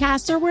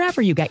Podcasts, or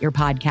wherever you get your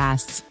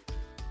podcasts.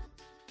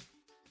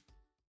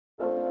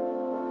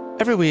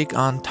 Every week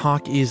on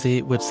Talk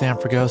Easy with Sam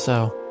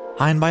Fragoso,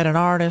 I invite an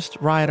artist,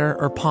 writer,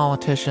 or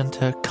politician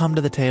to come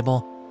to the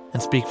table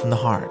and speak from the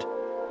heart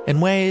in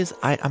ways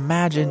I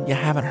imagine you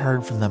haven't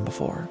heard from them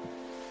before.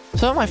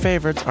 Some of my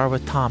favorites are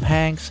with Tom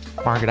Hanks,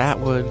 Margaret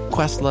Atwood,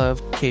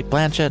 Questlove, Cate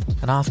Blanchett,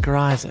 and Oscar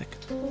Isaac.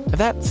 If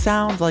that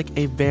sounds like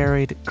a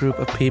varied group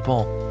of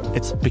people,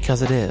 it's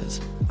because it is.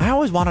 I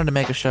always wanted to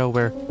make a show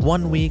where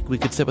one week we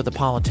could sit with a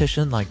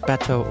politician like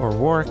Beto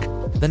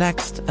O'Rourke, the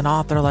next an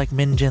author like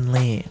Min Jin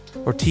Lee,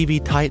 or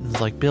TV titans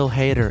like Bill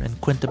Hader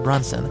and Quinta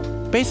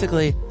Brunson.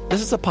 Basically,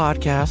 this is a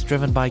podcast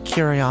driven by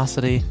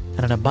curiosity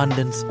and an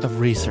abundance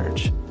of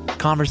research.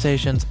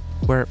 Conversations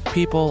where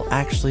people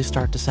actually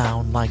start to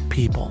sound like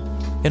people.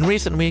 In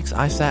recent weeks,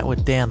 I sat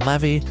with Dan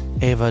Levy,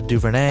 Ava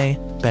DuVernay,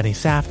 Benny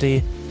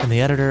Safdie, and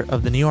the editor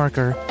of The New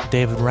Yorker,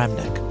 David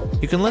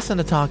Remnick. You can listen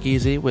to Talk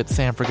Easy with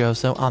Sam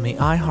Fragoso on the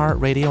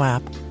iHeartRadio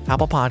app,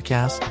 Apple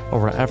Podcasts, or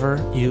wherever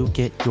you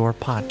get your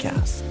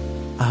podcasts.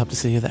 I hope to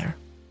see you there.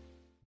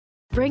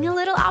 Bring a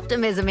little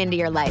optimism into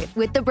your life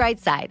with The Bright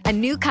Side, a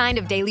new kind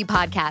of daily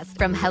podcast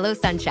from Hello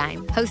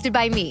Sunshine, hosted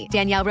by me,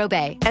 Danielle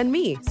Robay. And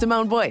me,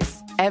 Simone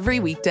Boyce. Every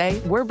weekday,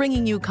 we're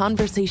bringing you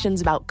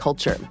conversations about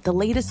culture, the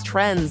latest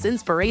trends,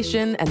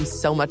 inspiration, and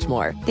so much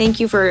more. Thank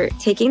you for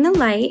taking the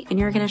light, and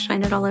you're going to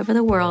shine it all over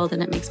the world,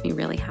 and it makes me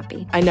really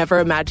happy. I never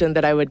imagined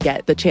that I would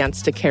get the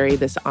chance to carry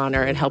this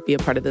honor and help be a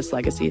part of this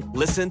legacy.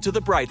 Listen to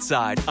The Bright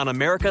Side on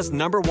America's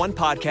 #1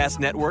 podcast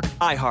network,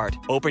 iHeart.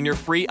 Open your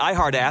free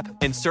iHeart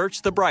app and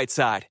search The Bright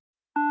Side.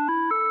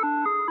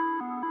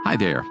 Hi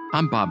there,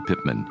 I'm Bob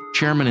Pittman,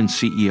 Chairman and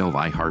CEO of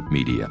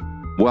iHeartMedia.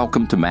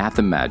 Welcome to Math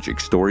and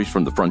Magic, Stories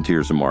from the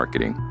Frontiers of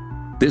Marketing.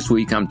 This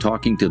week, I'm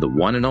talking to the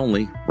one and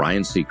only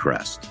Ryan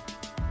Seacrest.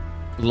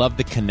 Love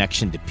the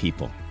connection to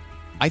people.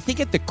 I think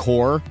at the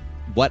core,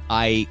 what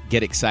I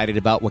get excited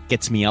about, what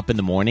gets me up in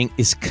the morning,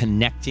 is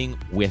connecting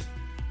with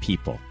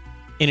people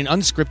in an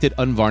unscripted,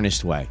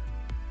 unvarnished way.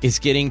 Is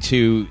getting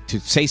to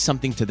say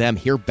something to them,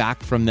 hear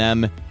back from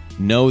them,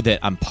 know that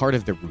I'm part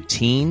of the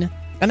routine.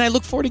 And I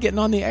look forward to getting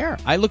on the air.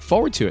 I look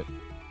forward to it.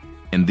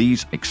 In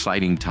these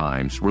exciting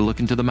times, we're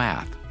looking to the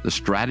math, the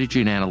strategy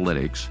and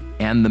analytics,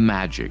 and the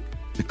magic,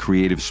 the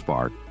creative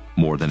spark,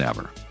 more than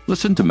ever.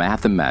 Listen to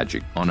Math and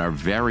Magic on our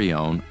very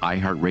own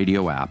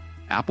iHeartRadio app,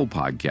 Apple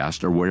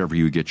Podcast, or wherever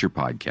you get your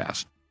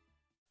podcast.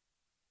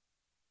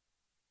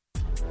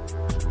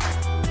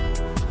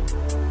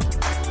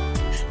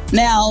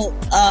 Now,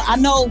 I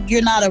know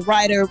you're not a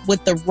writer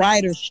with the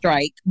writer's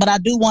strike, but I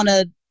want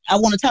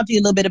to talk to you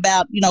a little bit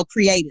about,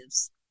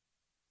 creatives.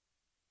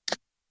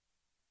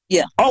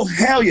 Yeah. Oh,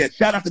 hell yeah.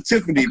 Shout out to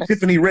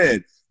Tiffany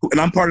Red,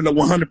 and I'm part of the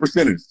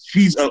 100%ers.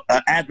 She's an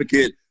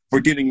advocate for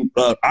getting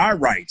our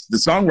rights, the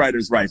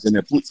songwriters' rights.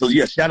 And so,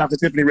 yeah, shout out to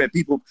Tiffany Red.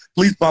 People,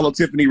 please follow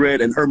Tiffany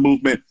Red and her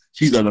movement.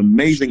 She's an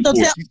amazing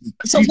force.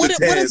 So what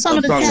are some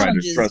of the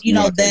challenges,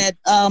 that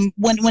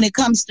when it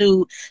comes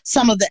to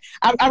some of the,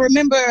 I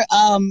remember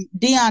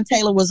Deion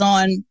Taylor was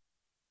on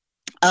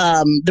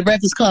the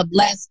Breakfast Club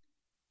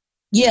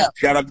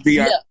Shout out to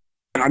Deion. Yeah.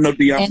 And I know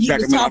Deion. And he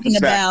was talking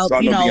about,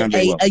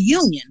 a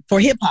union for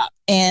hip hop.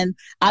 And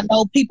I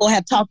know people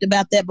have talked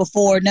about that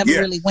before, never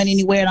really went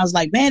anywhere. And I was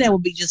like, man, that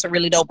would be just a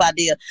really dope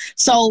idea.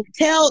 So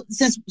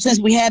since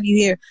we have you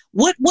here,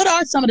 what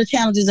are some of the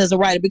challenges as a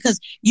writer? Because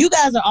you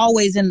guys are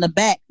always in the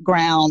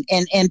background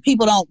and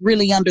people don't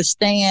really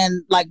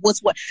understand like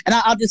what's what. And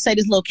I'll just say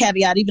this little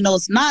caveat, even though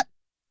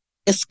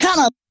it's kind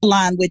of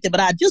aligned with it,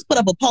 but I just put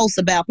up a post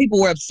about people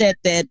were upset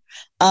that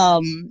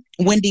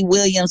Wendy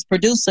Williams,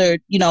 producer,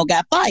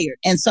 got fired.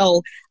 And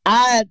so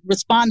I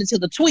responded to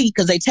the tweet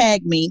because they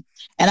tagged me,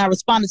 and I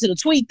responded to the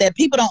tweet that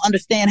people don't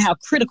understand how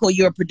critical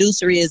your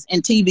producer is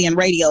in TV and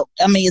radio.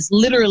 I mean, it's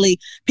literally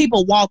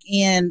people walk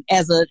in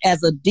as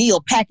a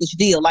deal, package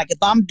deal. Like if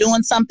I'm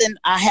doing something,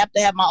 I have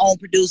to have my own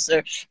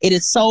producer. It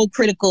is so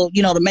critical,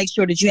 to make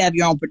sure that you have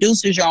your own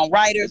producers, your own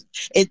writers.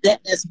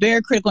 That's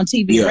very critical in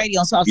TV and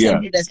radio. And so I was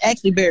telling you that's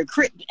actually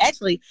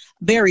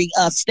very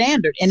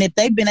standard. And if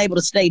they've been able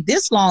to stay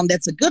this long,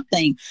 that's a good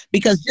thing,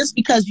 because just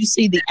because you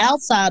see the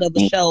outside of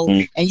the show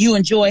and you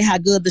enjoy how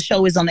good the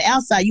show is on the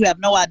outside, you have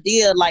no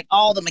idea like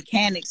all the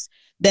mechanics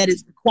that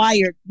is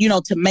required,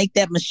 to make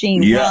that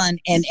machine run,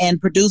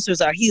 and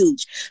producers are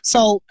huge.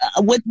 So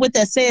with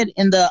that said,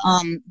 in the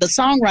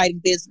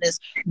songwriting business,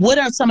 what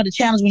are some of the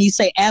challenges when you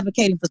say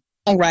advocating for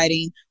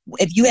songwriting?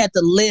 If you had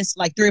to list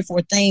like 3 or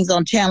 4 things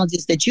on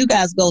challenges that you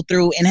guys go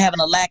through in having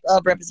a lack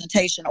of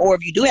representation, or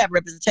if you do have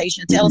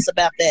representation, tell us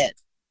about that.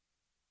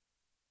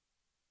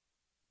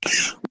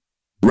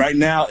 Right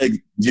now,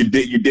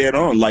 you're dead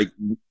on. Like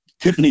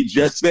Tiffany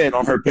just said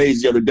on her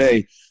page the other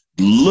day,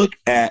 look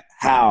at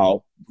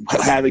how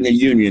having a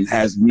union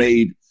has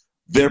made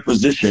their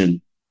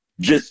position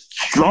just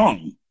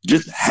strong,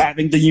 just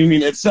having the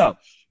union itself.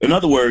 In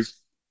other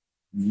words,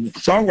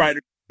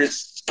 songwriters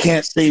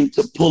can't seem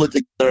to pull it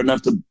together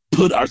enough to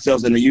put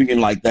ourselves in a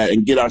union like that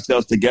and get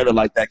ourselves together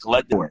like that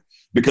collectively.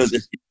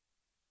 Because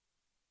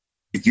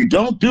if you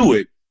don't do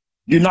it,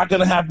 you're not going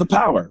to have the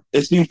power.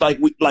 It seems like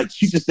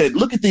she just said,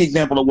 look at the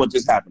example of what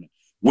just happened.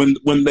 When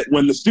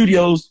the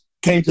studios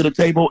came to the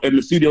table and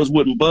the studios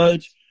wouldn't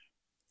budge,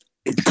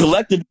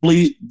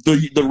 collectively,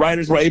 the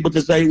writers were able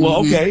to say, well,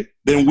 okay,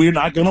 then we're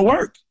not going to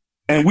work.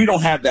 And we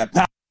don't have that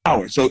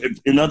power. So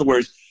in other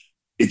words,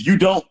 if you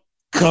don't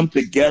come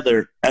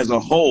together as a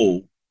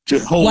whole to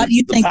hold Why do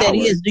you think power, that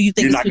is? Do you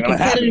think it's too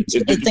competitive? Do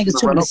you think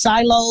it's too many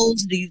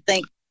silos? Do you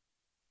think?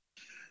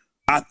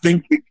 I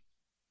think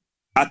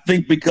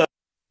because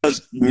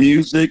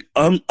music,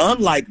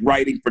 unlike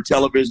writing for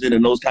television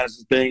and those kinds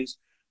of things,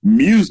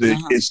 music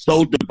is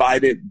so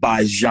divided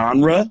by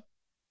genre.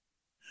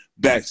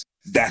 That's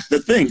the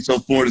thing. So,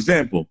 for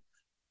example,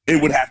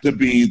 it would have to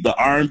be the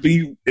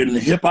R&B and the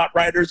hip hop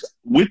writers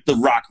with the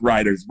rock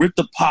writers, with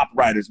the pop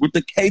writers, with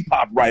the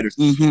K-pop writers,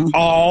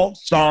 all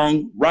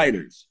song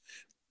writers.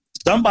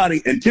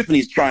 Somebody, and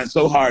Tiffany's trying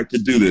so hard to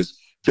do this,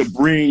 to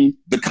bring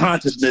the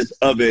consciousness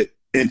of it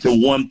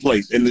into one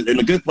place. And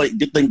a good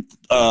thing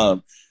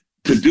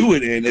to do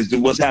it in is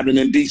what's happening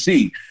in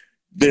DC.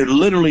 They're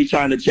literally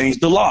trying to change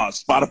the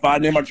laws. Spotify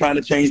and them are trying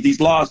to change these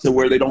laws to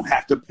where they don't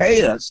have to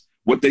pay us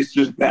what they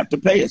should have to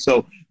pay us.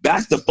 So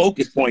that's the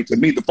focus point to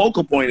me. The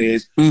focal point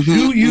is,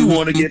 do you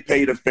want to get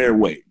paid a fair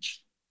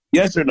wage?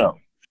 Yes or no?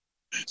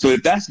 So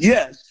if that's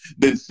yes,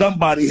 then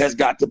somebody has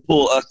got to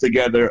pull us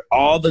together,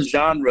 all the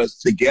genres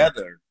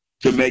together,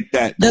 to make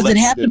that. Does it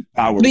have to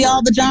be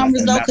all the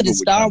genres though? Could it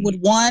start with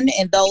one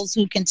and those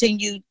who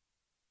continue?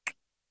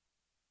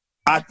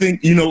 I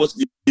think,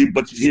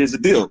 but here's the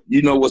deal.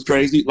 You know what's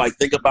crazy? Like,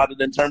 think about it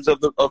in terms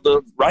of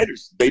the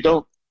writers. They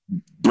don't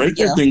break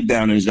their thing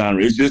down in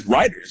genre. It's just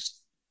writers.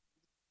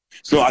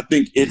 So I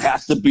think it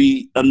has to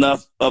be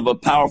enough of a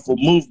powerful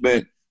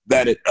movement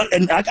that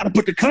and I got to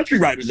put the country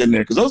writers in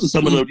there, because those are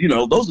some of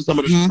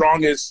the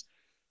strongest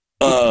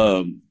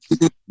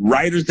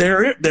writers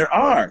there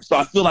are. So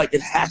I feel like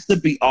it has to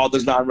be all the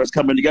genres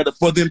coming together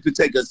for them to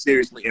take us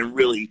seriously. And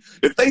really,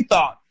 if they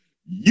thought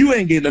you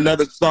ain't getting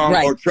another song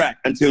or track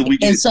until we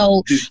get. And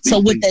so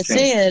with that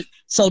said,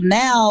 so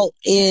now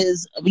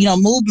is,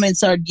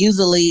 movements are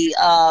usually,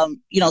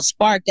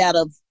 sparked out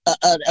of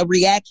a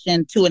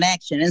reaction to an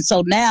action. And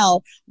so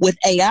now with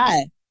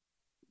AI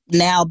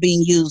now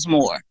being used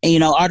more,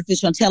 and,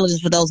 artificial intelligence,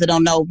 for those that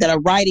don't know, that are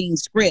writing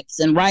scripts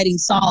and writing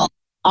songs,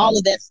 all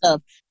of that stuff.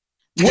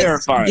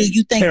 Terrifying. Do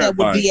you think that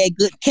would be a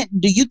good?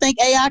 Do you think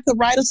AI could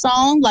write a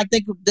song like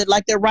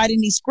they're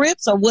writing these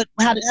scripts, or what?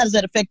 How does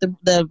that affect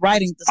the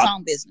writing, the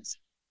song business?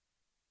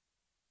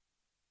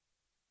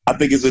 I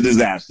think it's a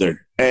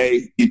disaster.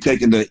 You're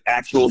taking the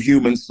actual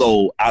human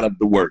soul out of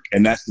the work,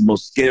 and that's the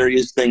most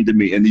scariest thing to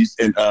me. And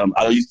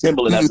I'll use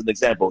Timbaland as an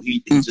example.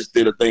 He just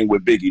did a thing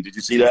with Biggie. Did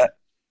you see that?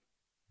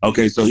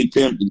 Okay, so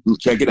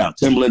check it out.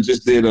 Timbaland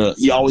just did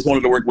he always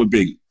wanted to work with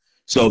Biggie.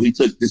 So he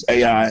took this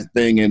AI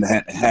thing and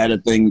had a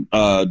thing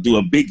do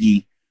a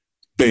Biggie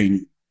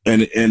thing.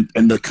 And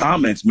the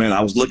comments, man,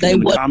 I was looking in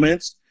the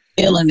comments.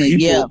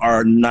 People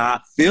are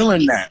not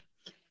feeling that.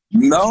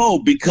 No,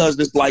 because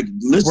it's like,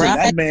 listen,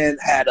 that man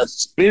had a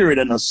spirit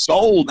and a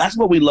soul. That's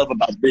what we love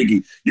about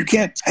Biggie. You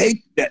can't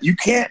take that. You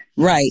can't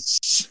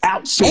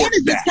outsource and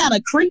it's that. Kind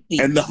of creepy.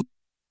 And the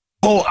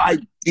whole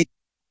idea, it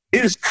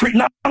is creepy.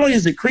 Not only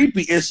is it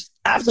creepy, it's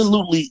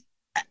absolutely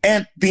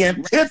the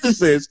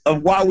antithesis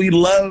of why we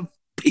love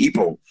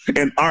people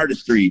and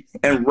artistry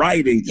and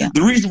writing. Yeah.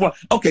 The reason why,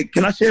 okay,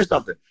 can I share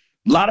something?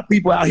 A lot of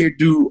people out here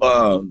do,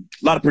 a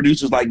lot of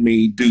producers like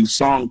me do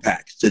song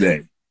packs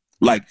today.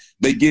 Like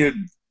they give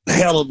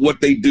hell of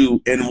what they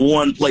do in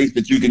one place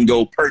that you can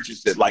go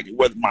purchase it. Like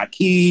with my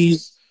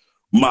keys,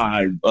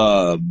 my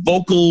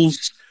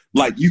vocals,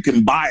 like you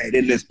can buy it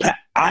in this pack.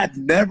 I've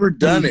never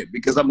done it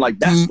because I'm like,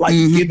 that's like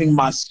giving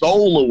my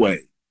soul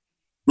away.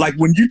 Like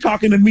when you're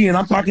talking to me and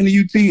I'm talking to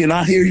you, T, and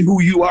I hear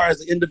who you are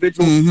as an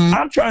individual,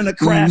 I'm trying to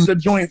craft a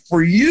joint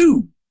for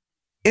you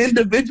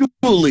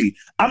individually.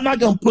 I'm not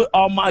going to put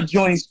all my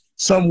joints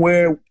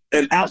somewhere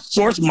and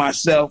outsource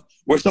myself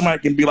where somebody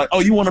can be like, oh,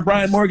 you want a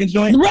Brian Morgan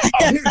joint? Right.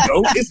 Oh, here you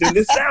go. It's in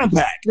this sound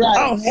pack. Right.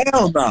 Oh,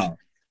 hell no.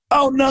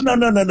 Oh, no.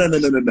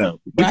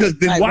 Because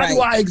then why do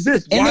I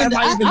exist? And why am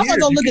I even here? I'm going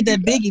to go look at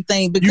that Biggie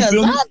thing because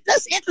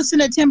that's interesting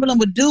that Timberland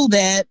would do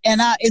that.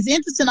 And it's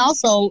interesting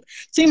also,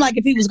 seemed like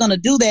if he was going to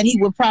do that, he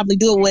would probably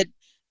do it with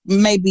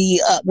maybe,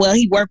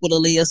 he worked with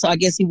Aaliyah, so I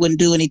guess he wouldn't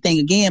do anything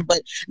again.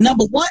 But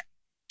number one,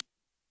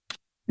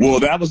 well,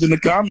 that was in the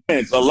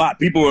comments a lot.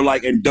 People were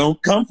like, and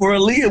don't come for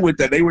Aaliyah with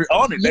that. They were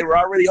on it. They were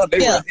already on it.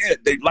 They were ahead.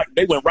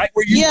 They went right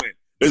where you went.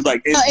 It's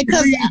like,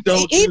 please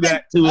don't do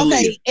that to Aaliyah.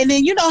 Okay, and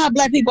then you know how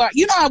Black people are.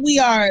 You know how we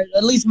are,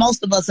 at least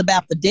most of us,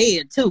 about the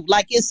dead, too.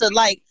 Like, it's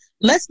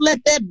let's let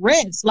that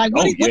rest. Like,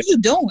 what are you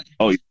doing?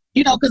 Oh, yeah.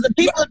 You know, because the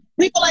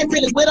people ain't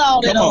really with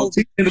all that old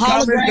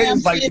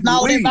hologram shit and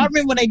all that. I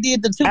remember when they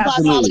did the Tupac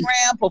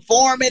hologram,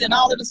 perform it and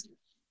all of this.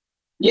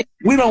 Yeah.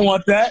 We don't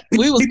want that.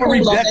 We was people cool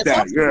reject on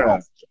that. Yeah.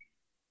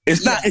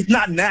 It's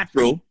not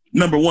natural.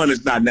 Number one,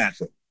 it's not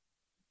natural.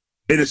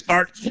 It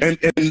starts, and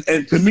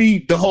to me,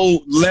 the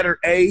whole letter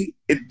A,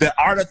 the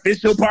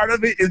artificial part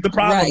of it is the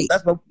problem. Right.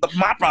 That's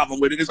my problem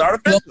with it. It's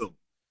artificial.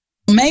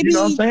 Maybe, you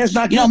know what I'm saying? It's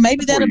not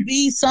maybe that'll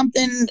be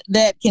something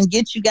that can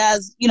get you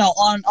guys,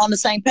 on the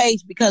same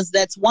page, because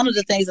that's one of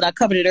the things that I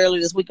covered it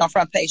earlier this week on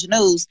Front Page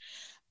News.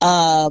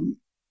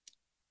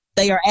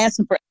 They are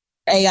asking for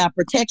AI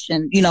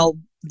protection.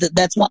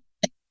 That's one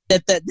thing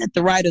that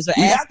the writers are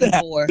asking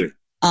for.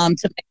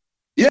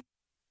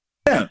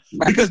 Yeah,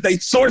 right. Because they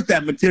source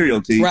that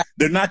material, T. Right.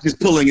 They're not just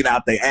pulling it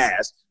out their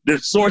ass. They're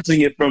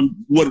sourcing it from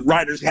what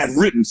writers had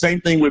written. Same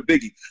thing with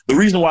Biggie. The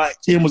reason why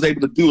Tim was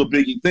able to do a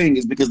Biggie thing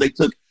is because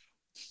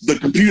the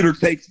computer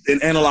takes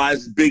and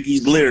analyzes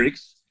Biggie's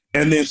lyrics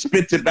and then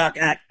spits it back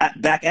at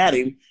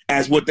him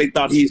as what they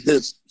thought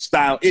his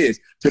style is.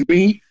 To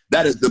me,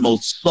 that is the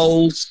most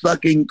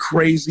soul-sucking,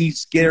 crazy,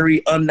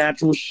 scary,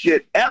 unnatural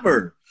shit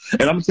ever.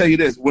 And I'm going to tell you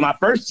this. When I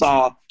first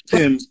saw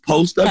Tim's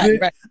post of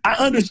it, I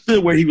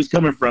understood where he was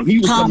coming from. He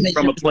was coming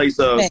from a place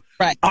of,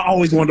 I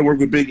always wanted to work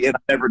with Biggie and I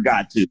never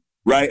got to,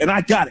 right? And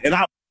I got it. And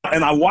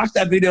I watched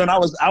that video and I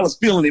was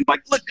feeling it.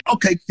 Like, look,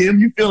 okay, Tim,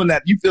 you feeling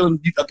that.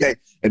 Okay.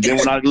 And then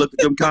when I looked at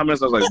them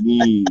comments, I was like,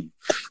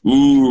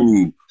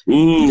 ooh.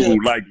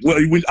 Like,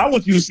 well, I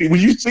want you to see,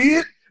 when you see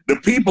it, the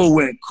people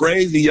went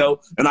crazy, yo.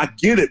 And I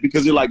get it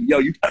because you're like,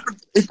 yo,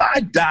 if I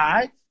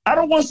die, I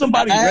don't want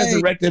somebody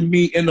resurrecting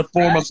me in the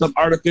form of some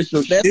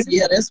artificial shit.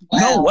 That's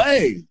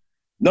wild.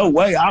 No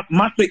way.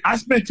 I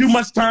spent too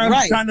much time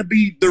trying to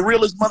be the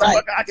realest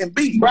motherfucker I can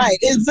be. Right,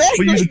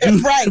 exactly. For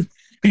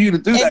you to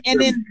do that. And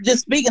then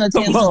just speaking of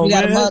Tim,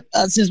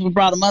 since we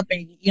brought him up,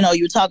 and you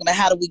were talking about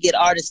how do we get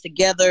artists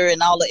together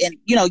and all, and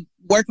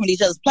working with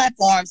each other's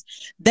platforms.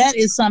 That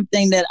is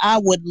something that I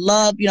would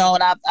love.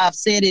 And I've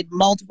said it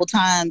multiple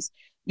times.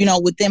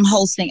 With them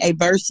hosting a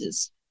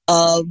versus.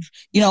 Of,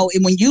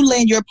 when you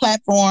lend your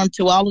platform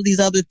to all of these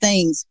other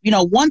things,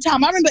 one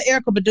time I remember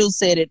Erykah Badu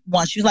said it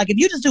once. She was like, if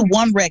you just do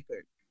one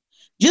record,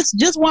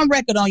 just one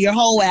record on your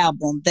whole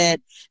album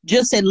that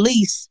just at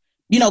least,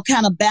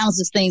 kind of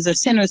balances things or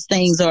centers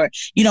things or,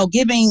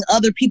 giving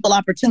other people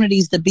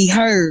opportunities to be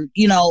heard,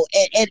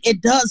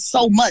 it does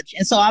so much.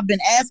 And so I've been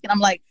asking, I'm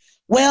like,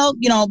 well,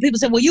 people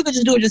say, well, you can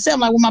just do it yourself.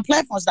 I'm like, well, my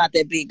platform's not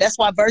that big. That's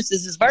why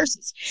versus is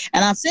versus.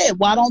 And I said,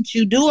 why don't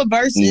you do a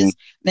versus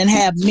and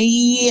have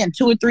me and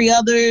two or three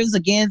others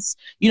against,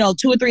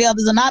 two or three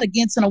others are not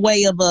against in a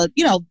way of a,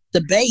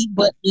 debate,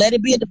 but let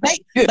it be a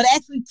debate. Yeah. But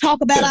actually talk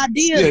about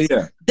ideas.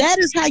 Yeah. That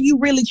is how you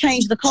really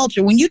change the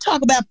culture. When you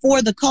talk about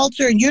for the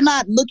culture and you're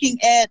not looking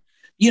at,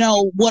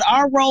 what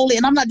our role is,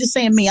 and I'm not just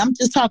saying me, I'm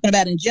just talking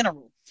about in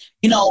general.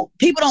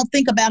 People don't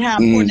think about how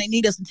important they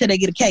need us until they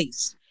get a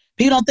case.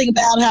 People don't think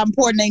about how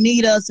important they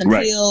need us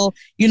until,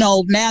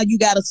 now you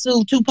got to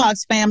sue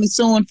Tupac's family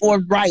suing for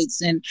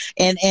rights and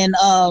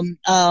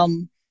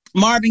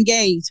Marvin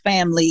Gaye's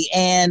family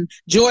and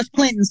George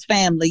Clinton's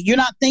family. You're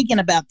not thinking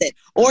about that.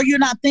 Or you're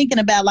not thinking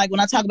about, like when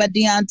I talk about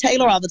Deion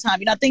Taylor all the time,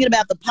 you're not thinking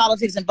about the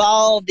politics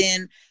involved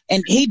in,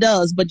 and he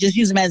does, but just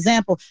use him as an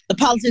example, the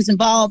politics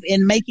involved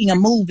in making a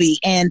movie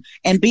and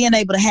being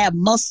able to have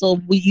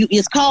muscle.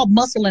 It's called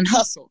muscle and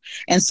hustle.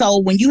 And so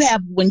when you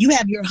have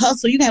your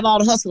hustle, you can have all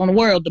the hustle in the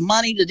world, the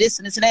money, the this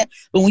and this and that.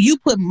 But when you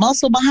put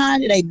muscle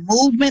behind it, a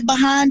movement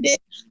behind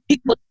it,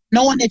 people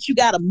knowing that you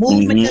got a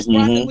movement that's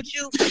running with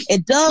you,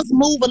 it does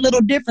move a little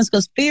different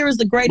because fear is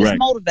the greatest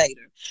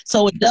motivator.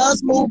 So it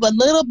does move a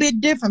little bit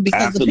different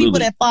because the people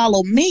that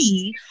follow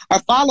me or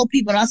follow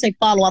people, and I say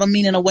follow, I don't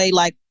mean in a way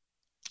like,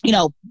 you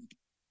know,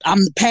 I'm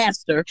the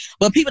pastor,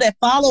 but people that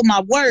follow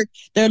my work,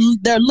 they're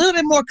a little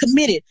bit more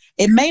committed.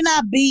 It may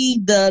not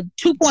be the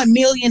 2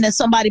 million that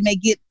somebody may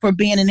get for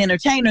being an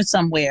entertainer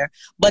somewhere,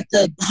 but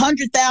the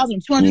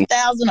 100,000,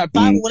 200,000 or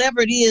 5 or whatever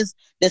it is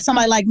that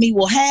somebody like me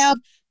will have,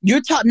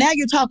 now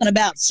you're talking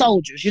about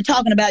soldiers. You're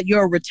talking about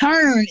your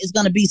return is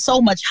going to be so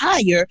much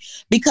higher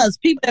because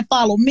people that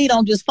follow me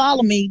don't just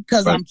follow me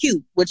because I'm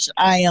cute, which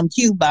I am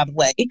cute, by the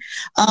way.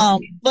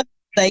 But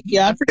thank you.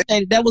 I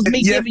appreciate it. That was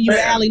me giving you an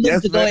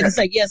alley-oop to go ahead and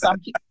say, yes, I'm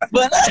cute.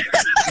 But,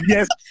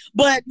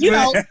 but you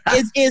know,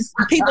 it's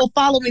people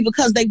follow me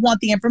because they want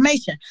the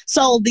information.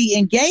 So the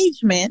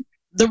engagement,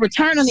 the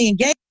return on the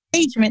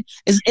engagement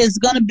is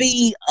going to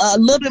be a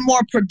little bit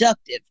more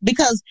productive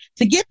because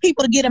to get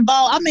people to get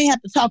involved, I may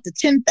have to talk to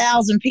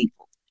 10,000 people.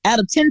 Out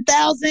of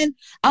 10,000,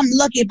 I'm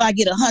lucky if I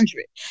get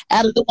 100.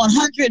 Out of the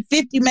 100,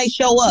 50 may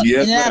show up.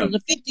 And out of the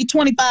 50,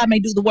 25 may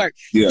do the work.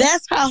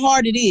 That's how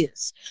hard it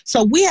is.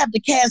 So we have to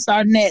cast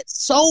our net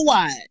so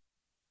wide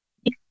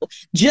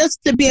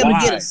just to be able to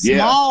get a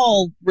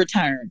small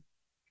return.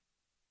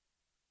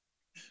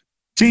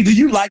 T, do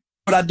you like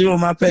what I do on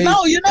my page?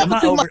 No, you're never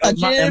too much.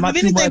 If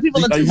anything,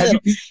 people are too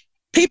little.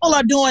 People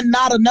are doing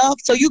not enough,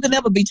 so you can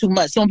never be too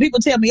much. So when people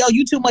tell me, oh,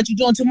 you too much, you're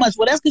doing too much,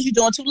 well, that's because you're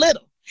doing too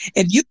little.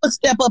 If you could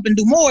step up and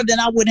do more, then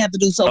I wouldn't have to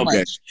do so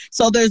much.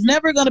 So there's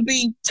never going to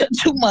be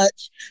too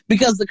much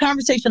because the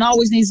conversation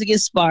always needs to get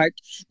sparked.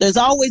 There's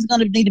always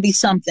going to need to be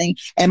something.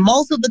 And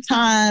most of the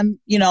time,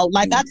 you know,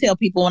 like I tell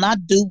people when I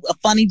do a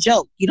funny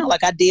joke, you know,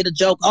 like I did a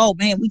joke, oh,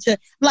 man, I'm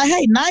like,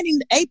 hey,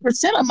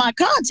 98% of my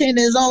content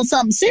is on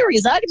something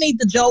serious. I need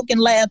to joke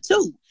and laugh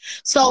too.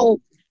 So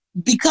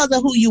because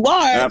of who you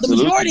are, the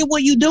majority of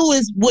what you do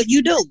is what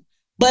you do.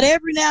 But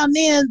every now and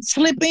then,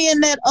 slip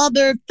in that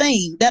other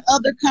thing, that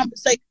other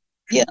conversation.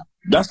 Yeah.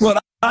 That's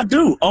what I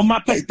do on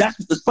my page.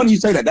 It's funny you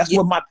say that. That's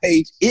what my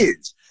page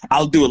is.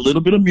 I'll do a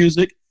little bit of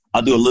music.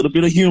 I'll do a little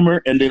bit of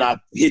humor. And then I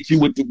hit you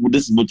with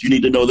this is what you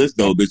need to know this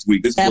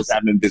week. This is what's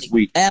happening this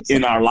week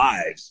in our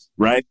lives,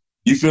 right?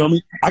 You feel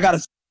me? I got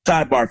a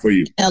sidebar for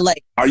you. LA.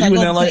 Are you in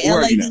LA?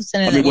 LA,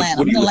 Houston, and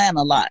Atlanta. I'm in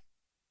Atlanta a lot.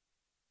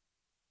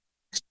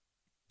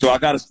 So I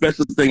got a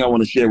special thing I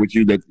want to share with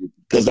you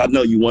because I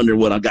know you wonder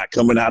what I got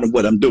coming out of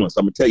what I'm doing. So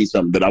I'm going to tell you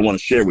something that I want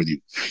to share with you,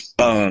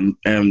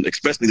 and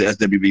especially the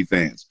SWV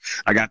fans.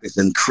 I got this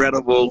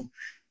incredible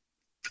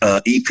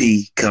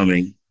EP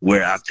coming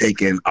where I've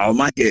taken all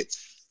my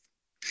hits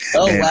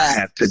and I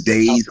have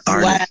today's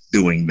artists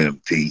doing them,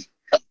 T.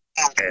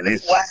 And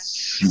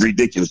it's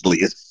ridiculously,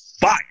 it's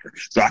fire.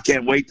 So I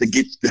can't wait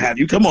to have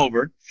you come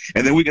over.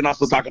 And then we can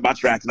also talk about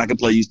tracks, and I can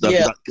play you stuff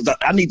because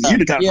I need you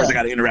the kind of person I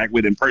got to interact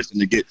with in person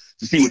to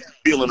see what you're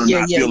feeling or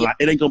not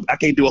feeling. I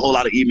can't do a whole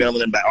lot of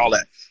emailing and all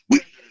that.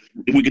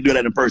 We can do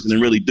that in person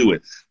and really do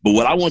it. But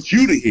what I want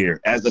you to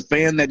hear, as a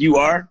fan that you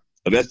are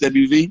of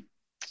SWV,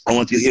 I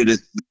want you to hear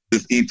this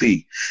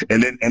EP,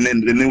 and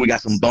then we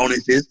got some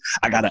bonuses.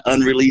 I got an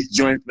unreleased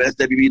joint for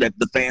SWV that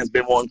the fans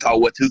been wanting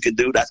called "What Two Can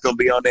Do." That's gonna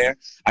be on there.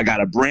 I got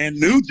a brand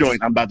new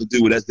joint I'm about to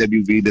do with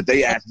SWV that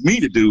they asked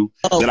me to do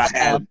that I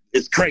have.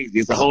 It's crazy.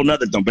 It's a whole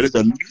nother thing, but it's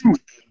a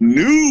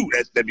new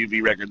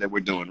SWV record that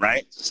we're doing,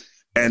 right?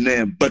 And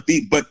then, but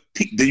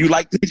do you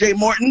like PJ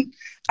Morton?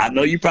 I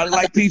know you probably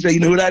like PJ. You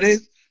know who that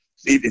is?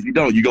 If you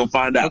don't, you're gonna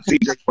find out.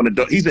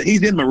 PJ,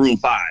 he's in Maroon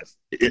 5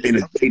 in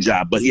his day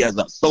job, but he has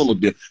a solo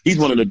deal. He's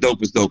one of the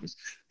dopest.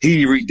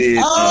 He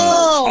redid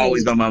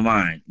 "Always on My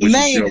Mind."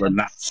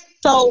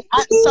 So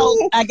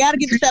I got to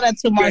give a shout out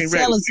to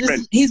Marcellus.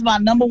 He's my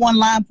number one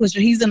line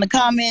pusher. He's in the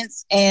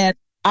comments, and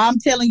I'm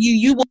telling you,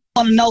 you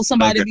want to know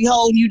somebody to be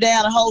holding you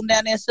down and holding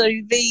down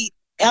SWV.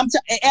 After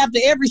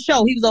every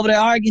show, he was over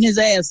there arguing his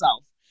ass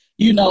off.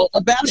 You know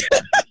about.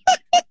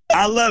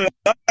 I love it.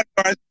 All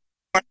right.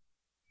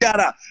 Shout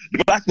out.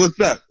 That's what's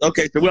up.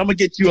 Okay, so I'm gonna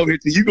get you over here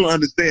so you're gonna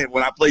understand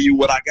when I play you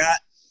what I got.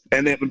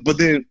 And then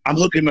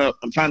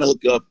I'm trying to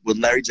hook up with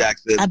Larry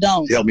Jackson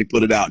to help me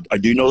put it out.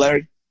 Do you know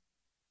Larry?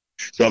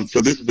 So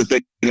this is the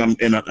thing. I'm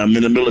in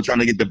the middle of trying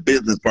to get the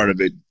business part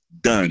of it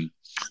done.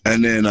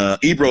 And then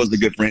Ebro is a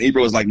good friend.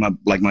 Ebro is like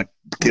my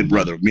kid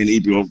brother. Me and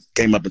Ebro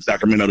came up in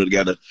Sacramento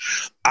together.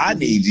 I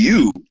need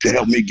you to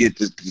help me get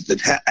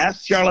to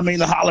ask Charlamagne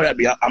to holler at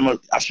me.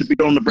 I should be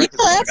on the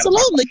breakfast. Yeah,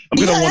 absolutely.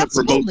 I'm gonna want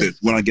to promote this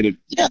when I get it.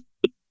 Yeah.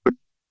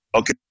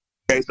 Okay.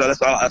 Okay, so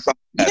that's all.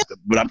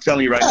 But I'm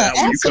telling you right now,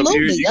 when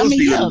absolutely. you come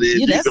here, you see what it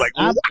is. That's, like,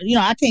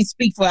 I can't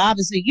speak for,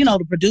 obviously,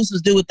 the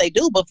producers do what they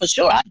do, but for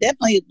sure, I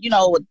definitely,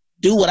 would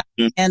do what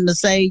I can to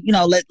say,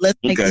 let's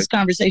make this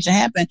conversation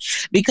happen.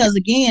 Because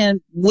again,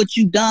 what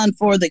you've done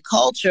for the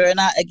culture, and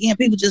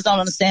people just don't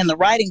understand the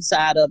writing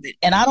side of it.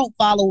 And I don't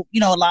follow,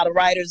 a lot of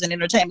writers in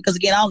entertainment because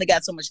again, I only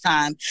got so much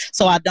time.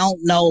 So I don't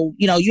know,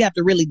 you have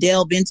to really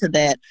delve into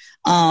that.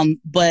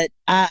 But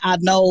I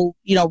know,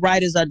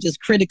 writers are just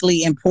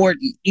critically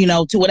important,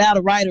 without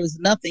a writer is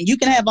nothing. You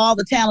can have all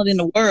the talent in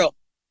the world.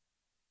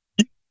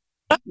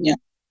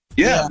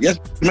 Yes,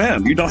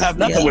 ma'am. You don't have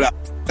nothing without,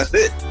 that's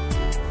it.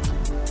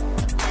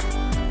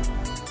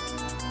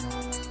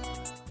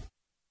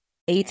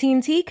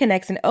 AT&T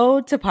connects an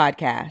ode to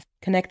podcast.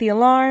 Connect the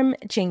alarm,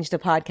 change the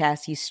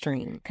podcast you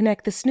stream.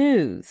 Connect the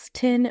snooze,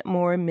 10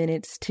 more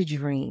minutes to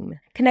dream.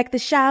 Connect the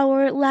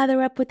shower,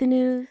 lather up with the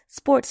news,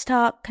 sports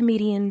talk,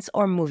 comedians,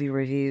 or movie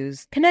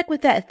reviews. Connect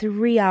with that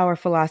 3-hour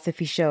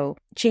philosophy show.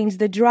 Change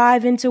the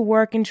drive into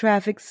work and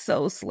traffic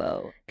so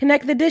slow.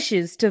 Connect the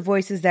dishes to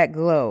voices that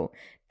glow.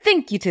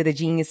 Thank you to the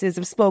geniuses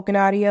of spoken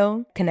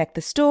audio. Connect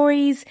the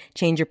stories,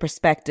 change your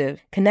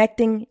perspective.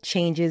 Connecting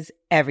changes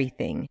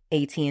everything.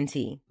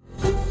 AT&T.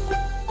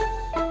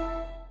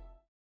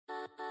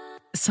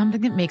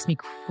 Something that makes me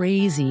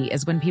crazy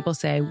is when people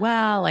say,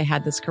 well, I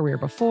had this career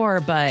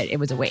before, but it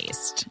was a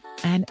waste.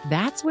 And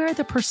that's where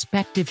the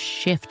perspective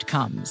shift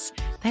comes,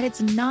 that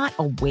it's not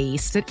a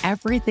waste, that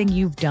everything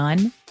you've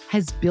done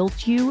has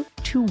built you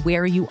to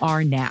where you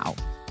are now.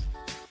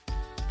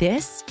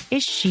 This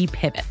is She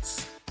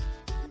Pivots,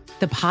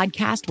 the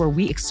podcast where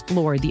we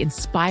explore the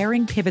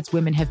inspiring pivots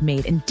women have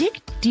made and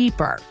dig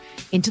deeper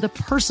into the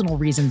personal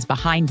reasons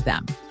behind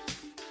them.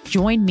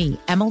 Join me,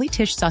 Emily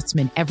Tish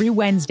Sussman, every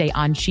Wednesday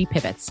on She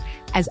Pivots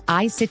as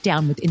I sit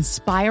down with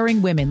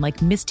inspiring women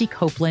like Misty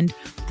Copeland,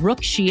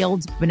 Brooke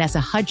Shields, Vanessa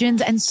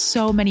Hudgens, and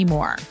so many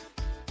more.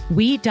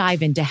 We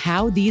dive into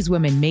how these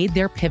women made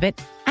their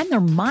pivot and their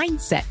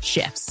mindset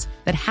shifts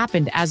that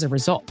happened as a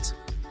result.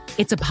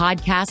 It's a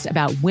podcast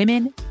about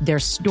women, their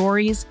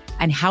stories,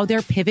 and how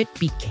their pivot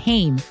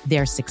became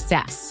their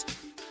success.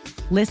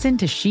 Listen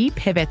to She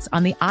Pivots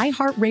on the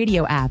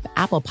iHeartRadio app,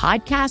 Apple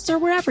Podcasts, or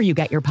wherever you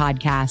get your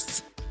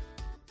podcasts.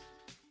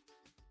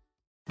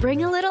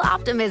 Bring a little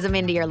optimism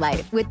into your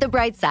life with The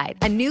Bright Side,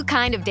 a new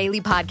kind of daily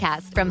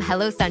podcast from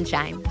Hello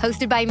Sunshine,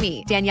 hosted by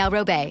me, Danielle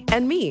Robay.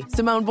 And me,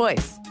 Simone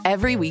Boyce.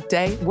 Every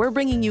weekday, we're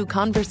bringing you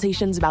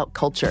conversations about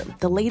culture,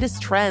 the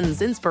latest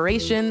trends,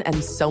 inspiration,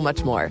 and so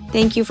much more.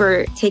 Thank you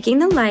for taking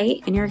the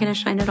light, and you're going to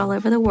shine it all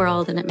over the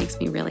world, and it makes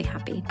me really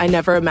happy. I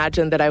never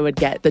imagined that I would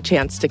get the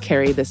chance to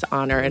carry this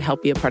honor and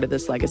help be a part of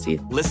this legacy.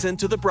 Listen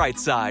to The Bright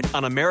Side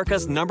on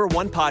America's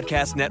 #1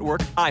 podcast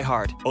network,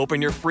 iHeart.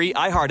 Open your free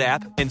iHeart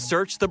app and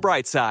search The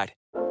Bright Side.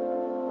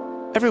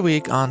 Every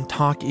week on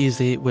Talk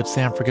Easy with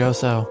Sam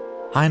Fragoso,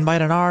 I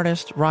invite an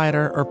artist,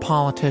 writer, or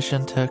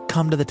politician to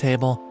come to the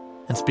table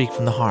and speak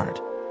from the heart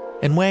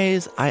in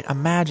ways I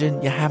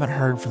imagine you haven't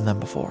heard from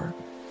them before.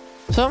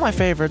 Some of my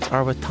favorites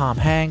are with Tom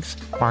Hanks,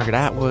 Margaret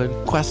Atwood,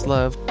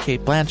 Questlove,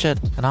 Cate Blanchett,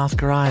 and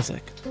Oscar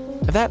Isaac.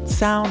 If that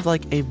sounds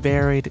like a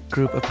varied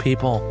group of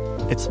people,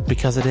 it's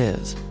because it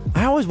is.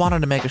 I always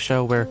wanted to make a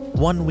show where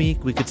one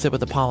week we could sit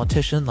with a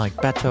politician like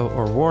Beto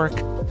or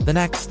Rourke, the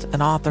next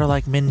an author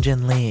like Min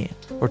Jin Lee,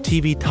 or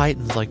TV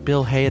titans like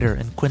Bill Hader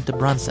and Quinta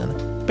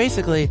Brunson.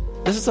 Basically,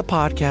 this is a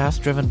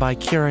podcast driven by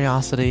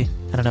curiosity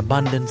and an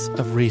abundance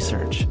of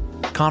research.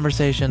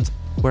 Conversations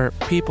where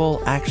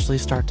people actually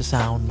start to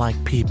sound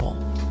like people.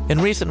 In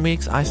recent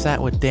weeks, I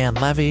sat with Dan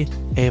Levy,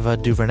 Ava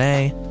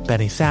DuVernay,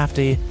 Benny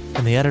Safdie,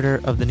 and the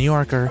editor of The New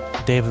Yorker,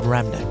 David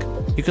Remnick.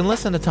 You can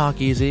listen to Talk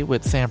Easy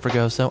with Sam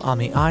Fragoso on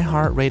the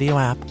iHeartRadio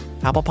app,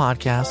 Apple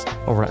Podcasts,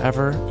 or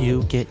wherever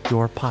you get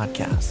your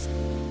podcasts.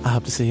 I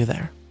hope to see you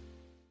there.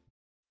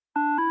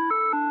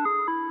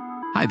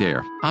 Hi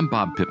there, I'm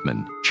Bob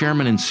Pittman,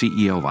 Chairman and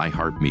CEO of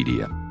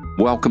iHeartMedia.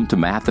 Welcome to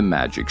Math and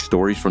Magic,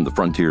 Stories from the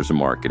Frontiers of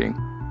Marketing.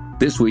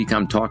 This week,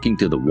 I'm talking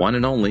to the one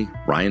and only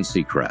Ryan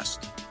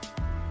Seacrest.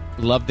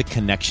 Love the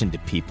connection to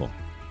people.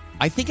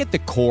 I think at the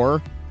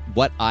core,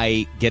 what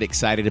I get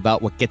excited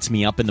about, what gets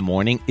me up in the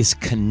morning, is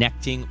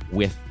connecting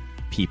with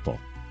people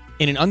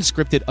in an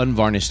unscripted,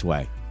 unvarnished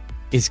way.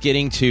 Is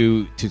getting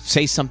to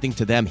say something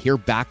to them, hear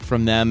back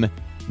from them,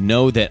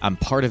 know that I'm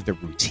part of the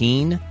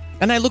routine.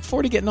 And I look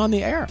forward to getting on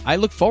the air. I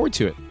look forward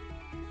to it.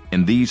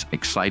 In these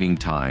exciting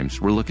times,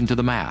 we're looking to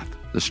the math,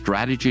 the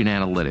strategy and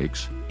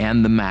analytics,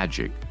 and the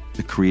magic,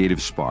 the creative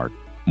spark,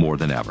 more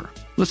than ever.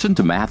 Listen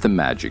to Math and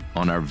Magic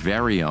on our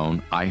very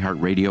own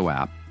iHeartRadio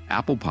app,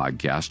 Apple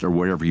Podcast, or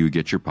wherever you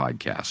get your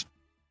podcast.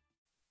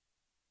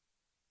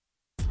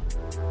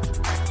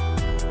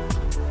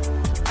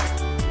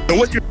 So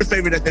what's your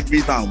favorite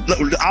SSB song?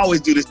 Look, I always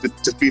do this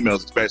to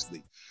females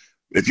especially.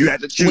 If you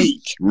had to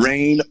choose,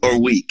 Rain or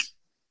Weak.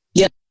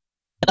 Yeah,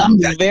 I'm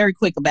very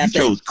quick about that.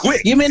 Chose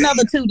quick. Give me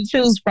another two to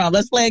choose from.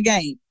 Let's play a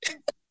game.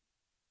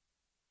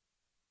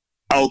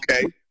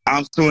 Okay,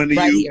 I'm suing to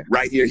you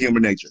right here,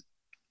 Human Nature.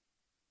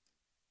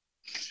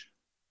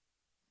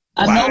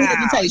 No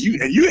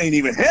hesitation. You ain't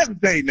even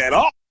hesitating at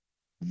all.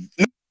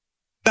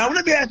 Now,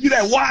 let me ask you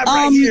that. Why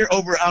right here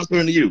over I'm So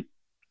Into You?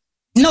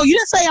 No, you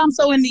didn't say I'm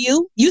so into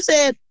you. You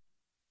said...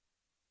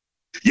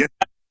 Yeah,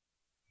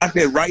 I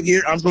said right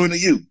here, I'm So Into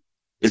You.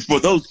 It's for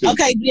those two.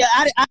 Okay, yeah,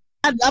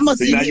 I must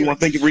so now you want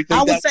to rethink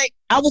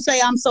I would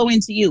say I'm so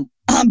into you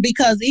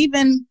because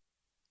even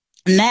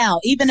now,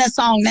 even that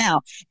song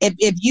now, if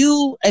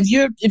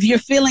you're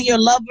feeling your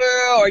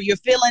lover or you're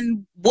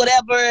feeling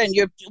whatever and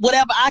you're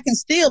whatever, I can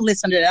still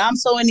listen to that. I'm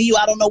so into you.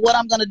 I don't know what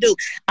I'm gonna do.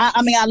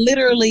 I mean, I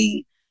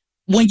literally,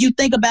 when you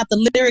think about the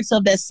lyrics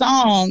of that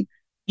song,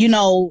 you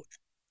know,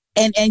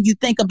 and you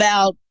think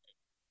about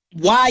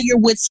why you're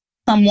with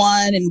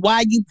someone and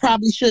why you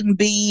probably shouldn't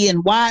be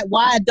and why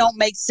it don't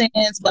make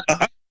sense, but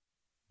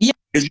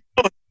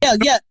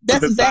yeah,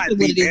 that's exactly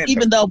what it is.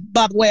 Even though,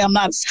 by the way, I'm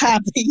not a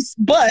side piece,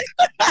 but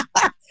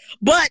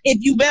if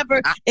you've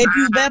ever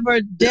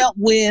dealt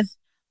with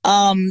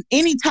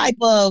any type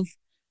of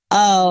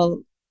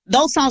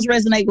those songs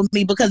resonate with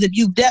me because if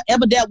you've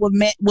ever dealt with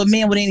men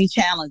with any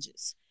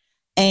challenges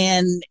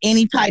and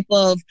any type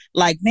of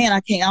like, man,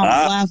 I don't know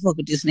why I fuck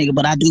with this nigga,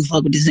 but I do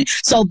fuck with this nigga.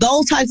 So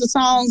those types of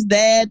songs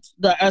that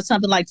are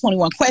something like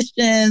 21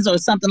 Questions or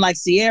something like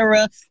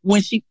Sierra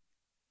when she,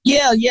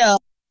 Sierra,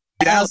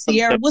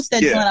 what's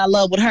that joint I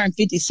love with her and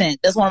 50 Cent?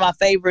 That's one of my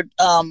favorite.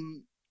 Her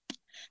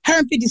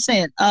and 50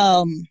 Cent.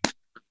 I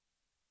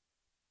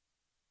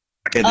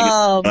can't think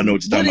I know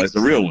what you're talking about. It's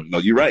a real one. No,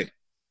 you're right.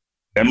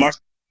 And Mark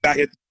got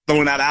here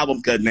throwing out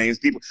album cut names.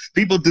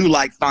 People do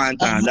like Fine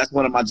Time. That's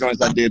one of my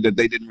joints I did that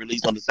they didn't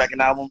release on the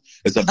second album.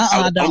 It's a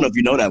I don't know if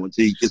you know that one,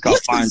 T. It's called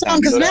Fine Time.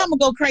 Because now I'm gonna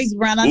go crazy,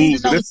 Brian. I need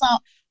to know the song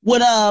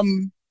with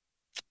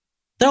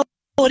Throw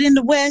It in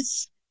the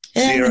West,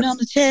 hanging on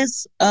the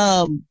chest.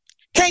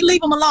 Can't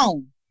Leave Him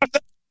Alone.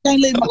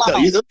 Can't Leave Him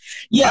Alone.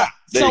 Yeah.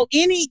 So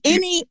any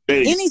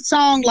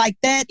song like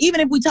that,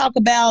 even if we talk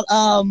about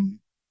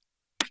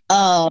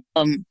Etta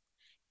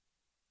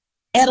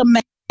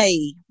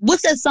Mae,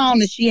 what's that song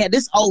that she had?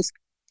 This old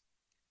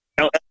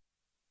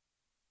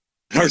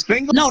her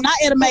single? No, not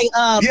Etta Mae.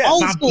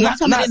 Old school. I'm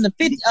talking about in the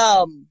 50s.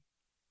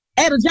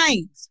 Etta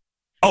James.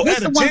 Oh, this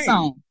Etta is one James.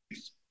 song.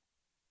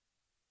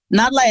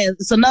 Not Last.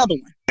 It's another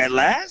one. At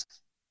Last?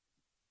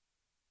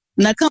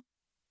 Now come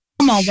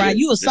on, Brian.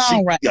 You a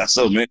songwriter. Yeah,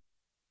 so man.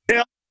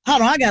 Yeah.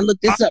 Hold on, I gotta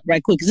look this up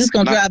right quick because it's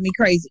gonna drive me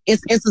crazy.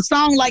 It's a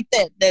song like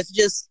that that's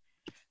just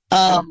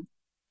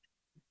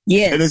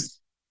yes. And it's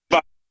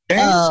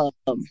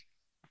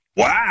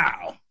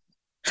wow.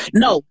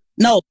 No,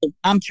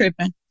 I'm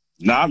tripping.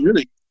 No, I'm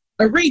really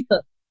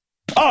Aretha.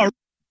 Oh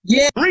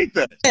yeah,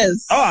 Aretha.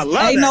 Yes. Oh, I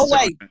love Ain't that no song.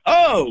 way.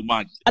 Oh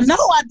my. No,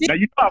 I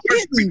didn't. Now,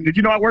 did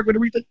you know I worked with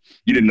Aretha?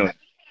 You didn't know it.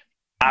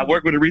 I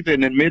worked with Aretha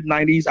in the mid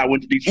 '90s. I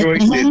went to Detroit,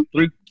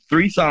 did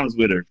three songs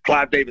with her.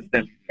 Clive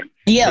Davidson.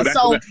 Yeah.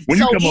 So when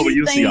you come over,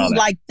 you'll see all that.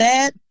 Like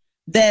that.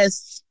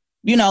 That's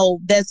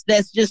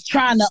just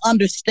trying to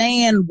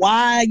understand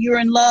why you're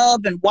in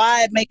love and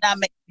why it may not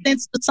make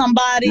sense to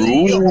somebody.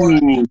 Ooh. Or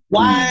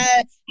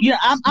why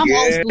I'm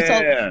old school.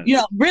 So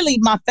really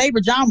my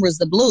favorite genre is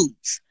the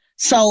blues.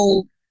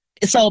 So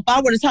if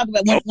I were to talk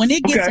about when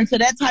it gets into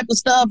that type of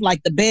stuff,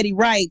 like the Betty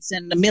Wrights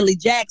and the Millie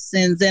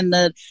Jacksons and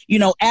the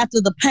After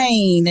the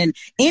Pain and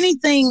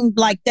anything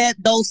like that,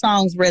 those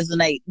songs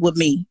resonate with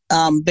me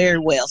very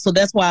well. So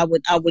that's why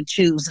I would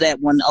choose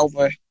that one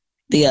over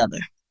the other.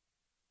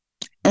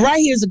 And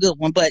Right Here's a good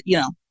one, but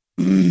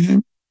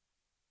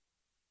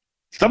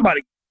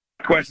somebody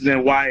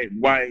questioning why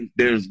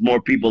there's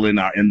more people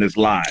in this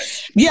live.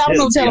 Yeah, I don't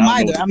know tell them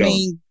either. I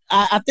mean,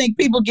 I think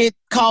people get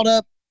caught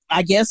up,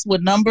 I guess,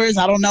 with numbers.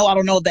 I don't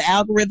know the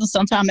algorithm.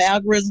 Sometimes the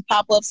algorithms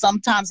pop up,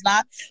 sometimes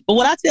not. But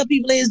what I tell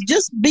people is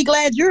just be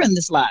glad you're in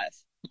this live.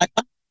 Like,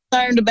 I'm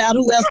concerned about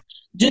who else.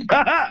 And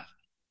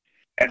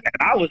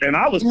I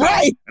was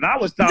right. And I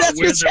was talking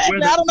where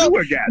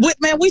the guys.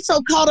 Man, we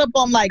so caught up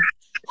on like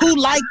who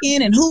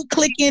liking and who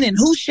clicking and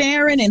who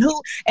sharing and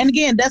who. And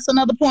again, that's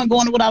another point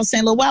going to what I was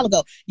saying a little while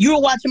ago. You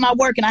were watching my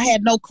work and I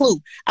had no clue.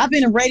 I've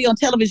been in radio and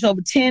television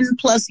over 10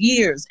 plus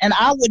years, and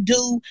I would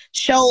do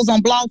shows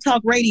on Blog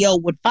Talk Radio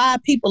with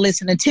 5 people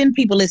listening, 10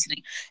 people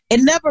listening. It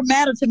never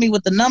mattered to me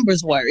what the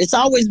numbers were. It's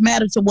always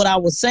mattered to what I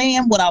was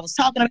saying, what I was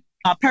talking about.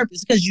 My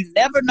purpose, because you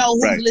never know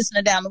who's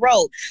listening down the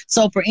road.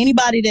 So for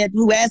anybody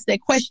who asked that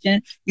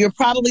question, you're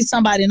probably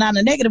somebody, not in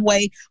a negative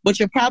way, but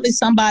you're probably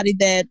somebody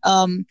that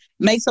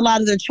makes a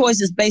lot of their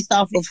choices based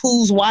off of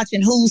who's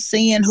watching, who's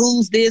seeing,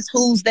 who's this,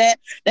 who's that.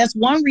 That's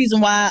one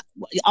reason why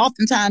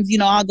oftentimes,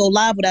 I'll go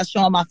live without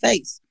showing my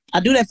face. I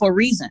do that for a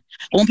reason.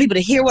 I want people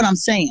to hear what I'm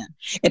saying.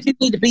 If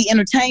people need to be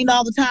entertained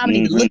all the time,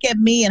 need to look at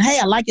me and, hey,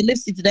 I like your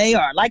lipstick today, or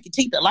I like your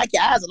teeth, I like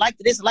your eyes, I like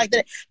this, I like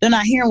that, they're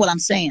not hearing what I'm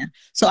saying.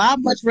 So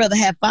I'd much rather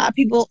have 5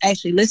 people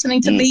actually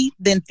listening to me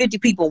than 50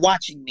 people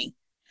watching me.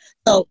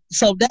 So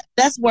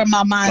that's where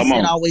my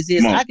mindset always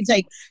is. I can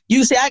take,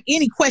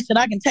 any question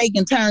I can take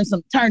and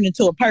turn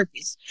into a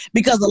purpose.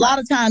 Because a lot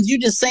of times you're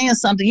just saying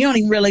something, you don't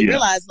even really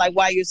realize like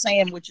why you're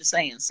saying what you're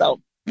saying. So.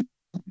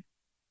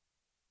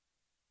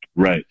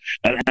 Right.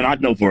 And I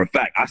know for a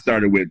fact, I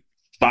started with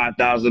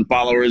 5,000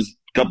 followers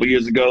a couple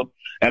years ago.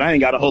 And I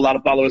ain't got a whole lot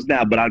of followers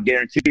now, but I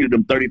guarantee you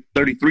them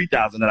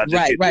 33,000 that I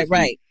just hit this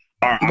week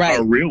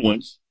are real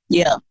ones.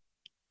 Yeah.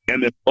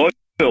 And they're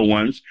loyal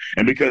ones.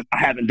 And because I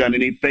haven't done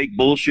any fake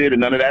bullshit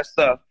and none of that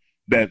stuff,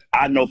 that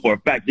I know for a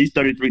fact these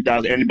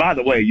 33,000. And by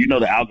the way, you know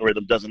the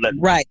algorithm doesn't let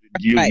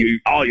you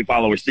all your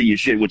followers see your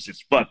shit, which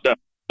is fucked up.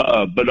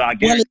 But I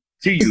guarantee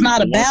it's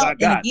not about.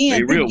 And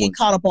again, people get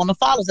caught up on the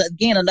followers.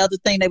 Again, another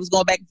thing they was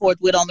going back and forth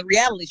with on the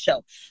reality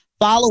show: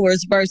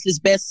 followers versus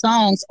best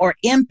songs or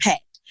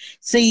impact.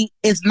 See,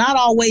 it's not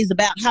always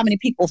about how many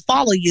people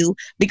follow you,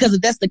 because if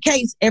that's the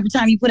case, every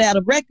time you put out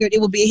a record, it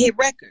will be a hit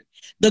record.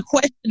 The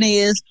question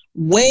is,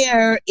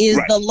 where is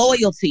the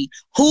loyalty?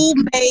 Who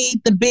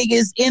made the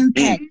biggest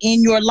impact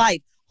in your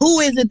life? Who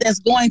is it that's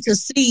going to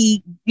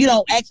see,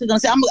 actually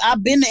going to say,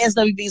 I've been to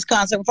SWV's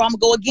concert before, I'm going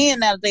to go again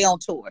now that they're on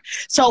tour.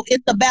 So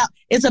it's about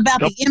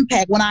the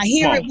impact. When I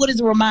hear it, what does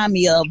it remind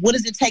me of? What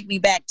does it take me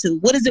back to?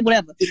 What is it,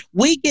 whatever?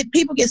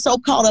 People get so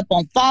caught up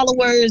on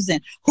followers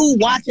and who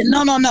watching. No.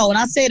 And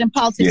I say it in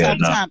politics all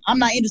the time. I'm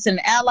not interested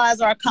in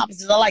allies or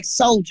accomplices. I like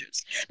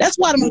soldiers. That's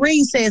why the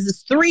Marine says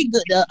it's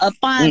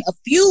find a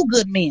few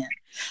good men.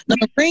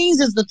 The Marines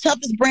is the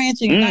toughest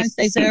branch in the United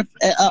States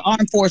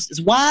Armed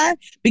Forces. Why?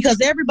 Because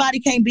everybody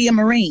can't be a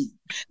Marine.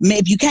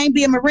 If you can't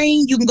be a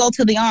Marine, you can go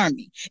to the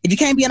Army. If you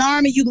can't be an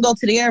Army, you can go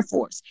to the Air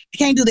Force. If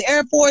you can't do the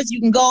Air Force,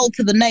 you can go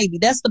to the Navy.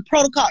 That's the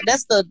protocol.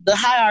 That's the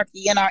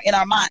hierarchy in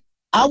our mind.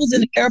 I was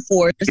in the Air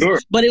Force,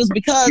 but it was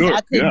because I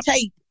couldn't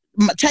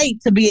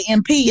take to be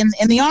an MP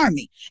in the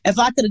Army. If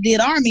I could have did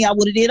Army, I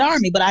would have did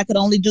Army, but I could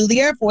only do the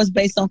Air Force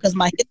based on because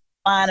my hip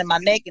line and my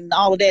neck and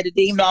all of that,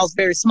 even though I was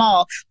very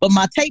small, but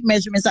my tape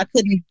measurements, I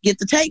couldn't get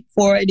the tape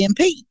for an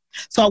MP.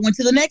 So I went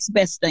to the next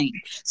best thing.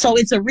 So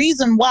it's a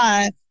reason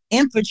why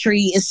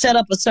infantry is set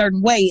up a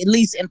certain way, at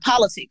least in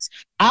politics.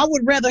 I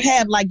would rather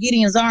have, like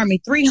Gideon's Army,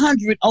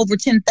 300 over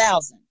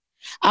 10,000.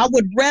 I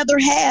would rather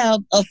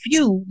have a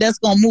few that's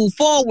going to move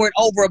forward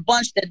over a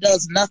bunch that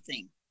does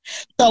nothing.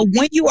 So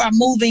when you are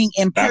moving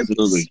in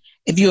purpose,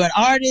 if you're an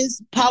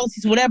artist,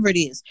 politics, whatever it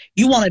is,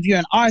 if you're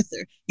an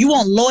author, you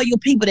want loyal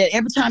people that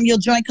every time your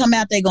joint come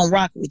out, they're going to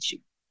rock with you.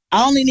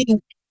 I only need.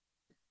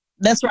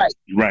 That's right.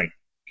 Right.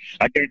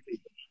 I guarantee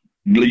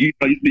you.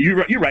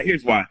 You're right.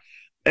 Here's why.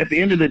 At the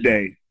end of the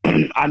day,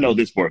 I know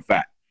this for a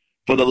fact.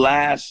 For the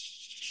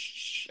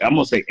last, I'm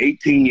going to say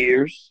 18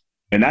 years,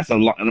 and that's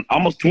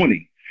almost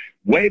 20.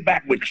 Way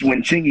back when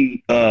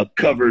Chingy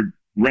covered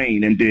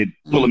Rain and did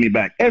Pulling Me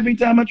Back. Every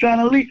time I try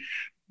to leave.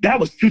 That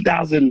was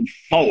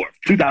 2004,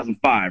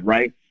 2005,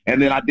 right?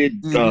 And then I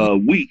did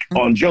Week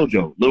on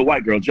JoJo, Little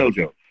White Girl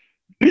JoJo.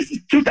 This is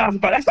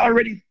 2005. That's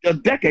already a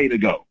decade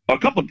ago. A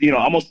couple,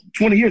 almost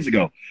 20 years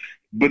ago.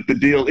 But the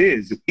deal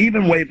is,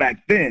 even way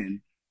back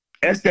then,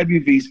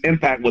 SWV's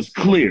impact was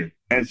clear.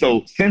 And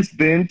so since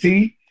then,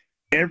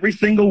 every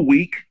single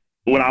week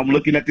when I'm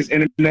looking at this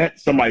internet,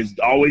 somebody's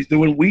always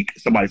doing Week.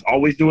 Somebody's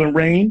always doing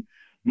Rain.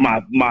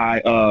 My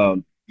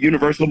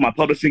Universal, my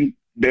publishing,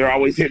 they're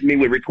always hitting me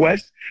with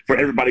requests for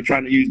everybody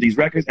trying to use these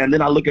records. And then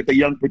I look at the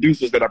young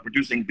producers that are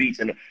producing beats,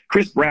 and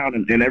Chris Brown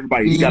and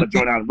everybody, he got a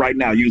joint out right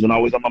now using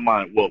Always on My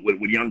Mind with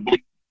Young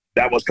Bleak.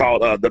 That was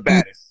called The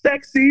Baddest.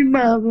 Sexy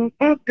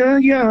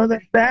motherfucker, you're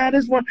the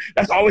baddest one.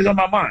 That's always on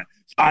my mind.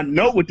 So I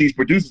know what these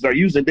producers are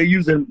using. They're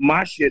using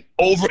my shit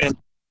over and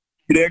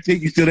you there, T?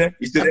 You still there?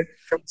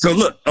 So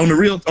look, on the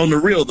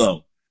real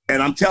though,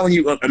 and I'm telling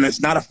you, and it's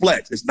not a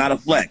flex. It's not a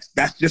flex.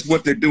 That's just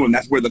what they're doing.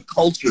 That's where the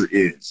culture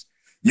is.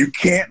 You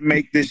can't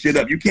make this shit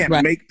up. You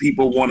can't make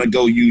people want to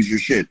go use your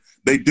shit.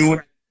 They do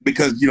it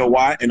because, you know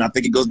why? And I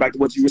think it goes back to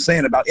what you were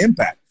saying about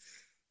impact.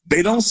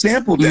 They don't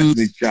sample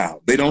Destiny's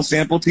Child. They don't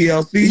sample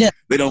TLC. Yeah.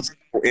 They don't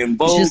sample En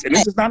Vogue. And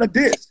this is not a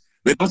diss.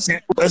 They don't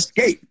sample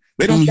Escape.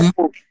 They don't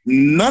sample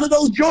none of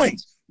those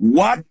joints.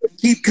 Why do they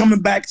keep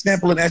coming back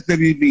sampling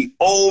SWV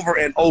over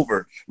and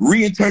over,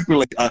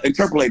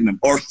 interpolating them,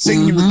 or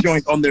singing the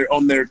joints on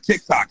their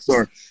TikToks?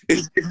 Or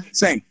it's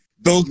insane.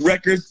 Those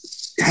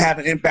records have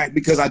an impact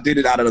because I did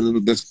it out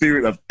of the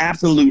spirit of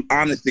absolute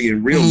honesty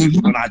and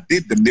realness when I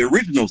did them, the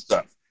original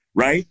stuff,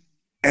 right?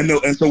 And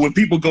so when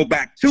people go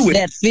back to it,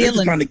 that feeling,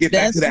 they're trying to get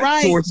back to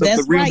that source of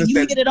the realness.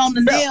 You hit it on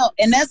the nail,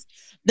 and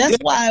that's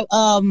why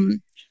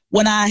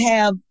when I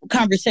have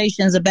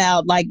conversations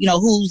about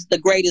who's the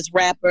greatest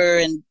rapper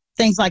and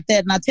things like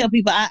that, and I tell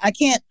people I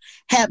can't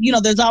have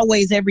there's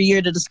always every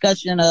year the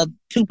discussion of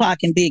Tupac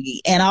and Biggie,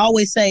 and I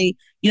always say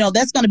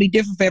that's going to be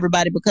different for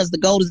everybody because the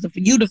goal is for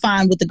you to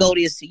define what the goal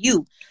is to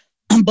you.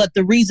 But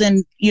the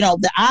reason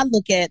that I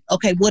look at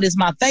what is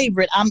my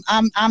favorite,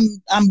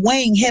 I'm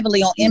weighing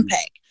heavily on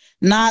impact.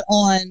 Not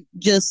on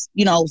just,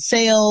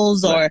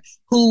 sales or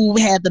who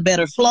had the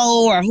better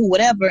flow or who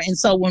whatever. And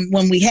so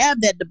when we have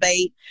that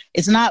debate,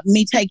 it's not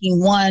me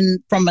taking one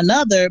from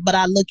another, but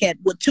I look at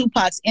what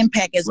Tupac's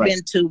impact has been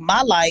to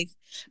my life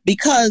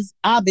because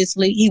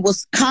obviously he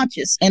was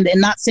conscious, and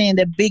not saying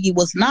that Biggie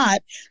was not,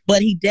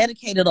 but he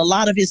dedicated a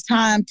lot of his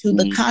time to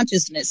the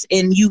consciousness.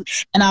 And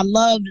I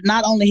loved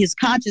not only his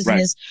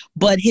consciousness,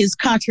 but his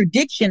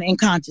contradiction in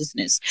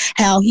consciousness,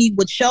 how he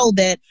would show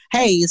that,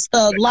 hey, it's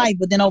thug life,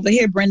 but then over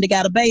here, Brenda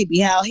got a baby.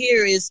 How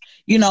here is,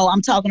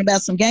 I'm talking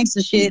about some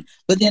gangster shit,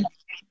 but then,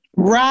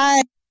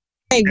 right.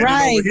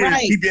 Right.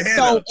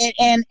 So,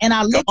 and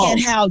I look at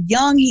how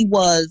young he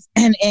was,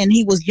 and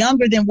he was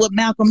younger than what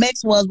Malcolm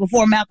X was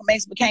before Malcolm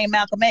X became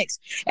Malcolm X.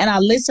 And I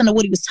listened to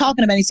what he was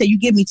talking about. He said, you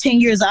give me 10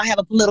 years, I'll have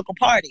a political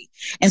party.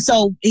 And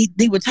so he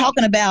were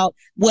talking about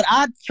what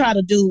I try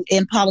to do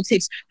in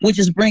politics, which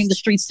is bring the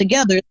streets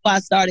together. That's why I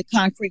started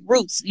Concrete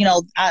Roots.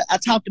 I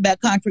talked about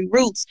Concrete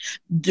Roots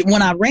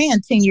when I ran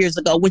 10 years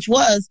ago, which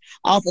was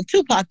off of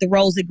Tupac, The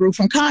Rose That Grew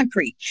from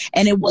Concrete.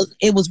 And it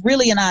was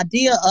really an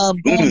idea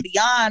of going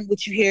beyond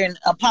what you hear in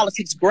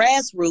politics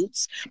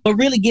grassroots, but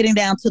really getting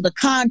down to the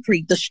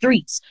concrete, the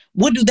streets.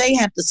 What do they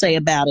have to say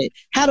about it?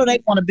 How do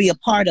they want to be a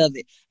part of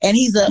it? And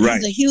he's a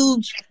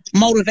huge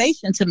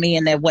motivation to me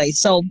in that way.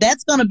 So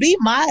that's going to be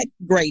my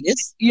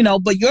greatest,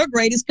 but your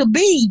greatest could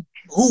be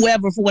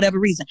whoever for whatever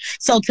reason.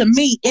 So to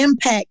me,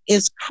 impact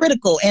is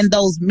critical, and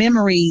those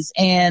memories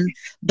and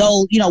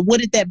those, what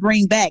did that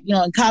bring back? In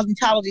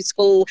cosmetology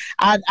school,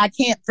 I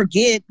can't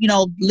forget,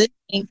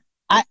 listening.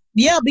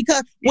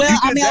 Because,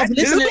 I was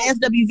listening to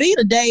SWV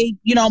today.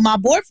 My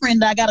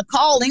boyfriend, I got a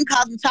call in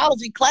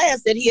cosmetology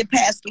class that he had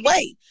passed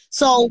away.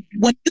 So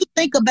when you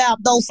think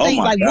about those things,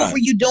 what were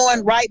you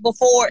doing right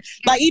before?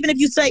 Like, even if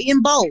you say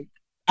in Vogue,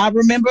 I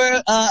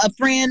remember a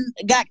friend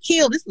got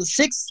killed. This was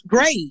 6th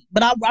grade.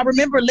 But I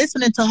remember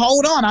listening to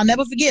Hold On. I'll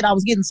never forget. I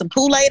was getting some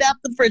Kool-Aid out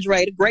the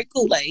refrigerator, great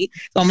Kool-Aid.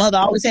 My mother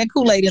always had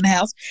Kool-Aid in the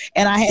house.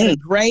 And I had a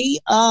gray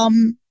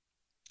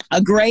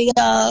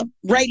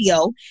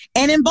radio,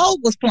 and In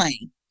Vogue was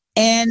playing.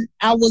 And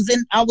I was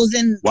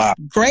in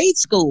grade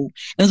school.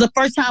 It was the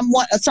first time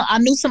I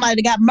knew somebody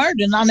that got murdered,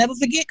 and I'll never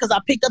forget because I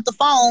picked up the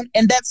phone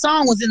and that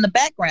song was in the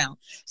background.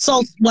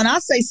 So when I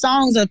say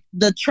songs are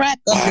the track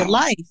of your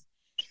life,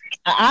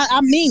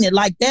 I mean it.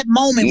 Like that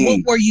moment,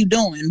 what were you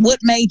doing? What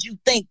made you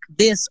think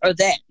this or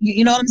that?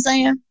 You know what I'm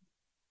saying?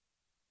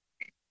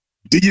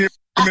 Do you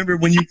remember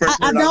when you first?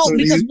 I know,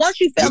 because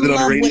once you fell in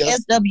love with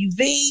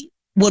SWV.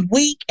 With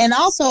Week, and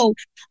also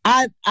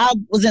I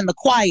was in the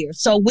choir,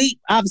 so Week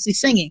obviously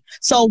singing.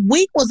 So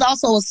Week was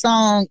also a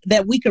song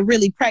that we could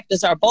really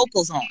practice our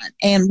vocals on,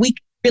 and we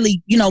could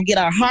really, get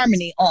our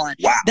harmony on.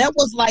 Wow. That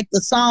was like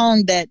the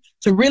song that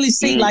to really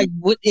see, like,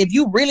 if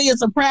you really a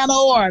soprano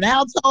or an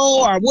alto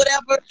or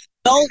whatever,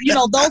 those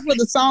were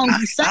the songs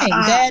you sang.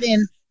 That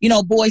and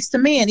Boys to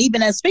Men,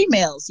 even as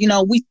females,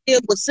 we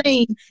still would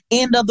sing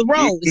End of the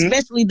Road,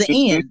 especially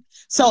the end.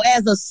 So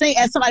as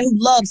somebody who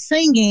loves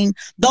singing,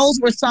 those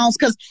were songs,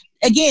 because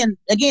again,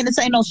 this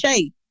ain't no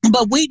shade,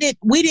 but we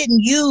didn't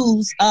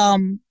use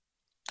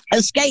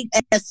Escape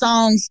as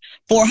songs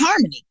for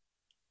harmony.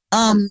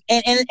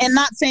 And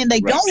not saying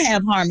they don't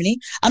have harmony.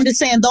 I'm just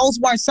saying those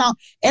weren't songs.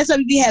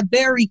 SWV had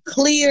very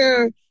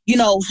clear,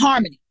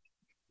 harmony.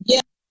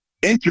 Yeah.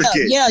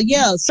 Intricate.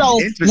 Yeah.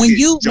 So when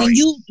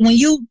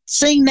you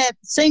sing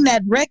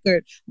that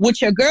record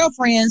with your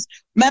girlfriends,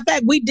 matter of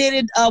fact, we did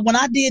it when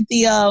I did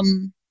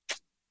the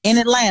in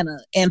Atlanta,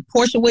 and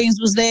Portia Williams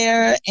was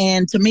there,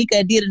 and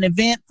Tamika did an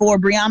event for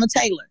Breonna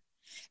Taylor,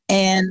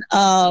 and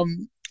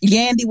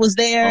Yandy was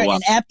there. Oh, wow.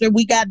 And after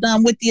we got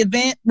done with the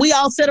event, we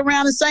all sat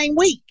around and sang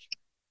Week.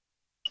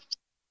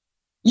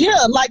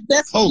 Yeah, like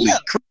that's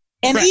crap.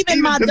 And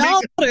even my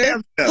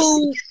daughter,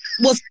 who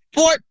was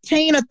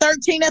 14 or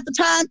 13 at the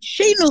time,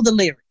 she knew the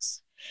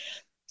lyrics.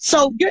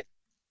 So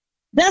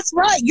that's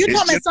right. You're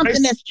talking about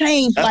something that's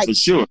changed, that's like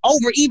sure.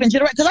 Over even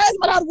generation. Because I asked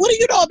my daughter, "What do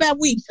you know about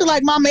Week?" She's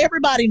like, "Mama,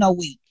 everybody know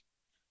Week."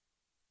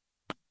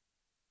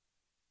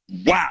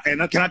 Wow.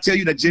 And can I tell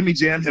you that Jimmy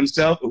Jam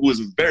himself, who was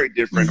a very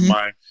dear friend of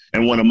mine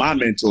and one of my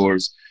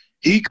mentors,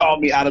 he called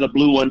me out of the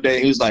blue one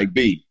day. He was like,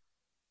 "B,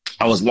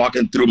 I was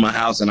walking through my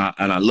house and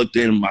I looked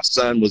in, and my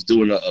son was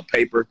doing a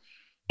paper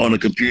on a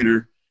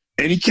computer,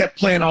 and he kept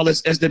playing all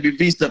this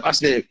SWV stuff."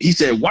 He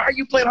said, "Why are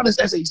you playing all this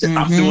SWV?" He said,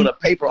 "I'm doing a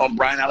paper on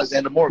Brian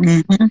Alexander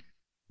Morgan."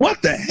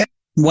 What the heck?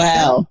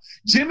 Wow.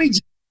 Jimmy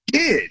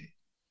did.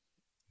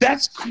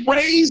 That's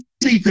crazy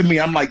to me.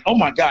 I'm like, oh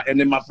my God. And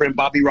then my friend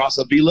Bobby Ross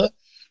Avila,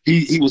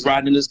 he was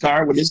riding in his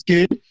car with his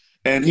kid,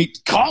 and he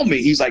called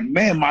me. He's like,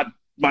 "Man,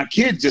 my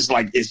kid just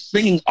like is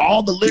singing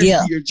all the lyrics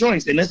to your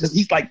joints." And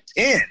he's like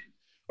 10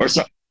 or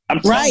so.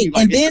 Right. You,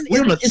 like, and then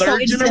we're in the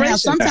third generation. How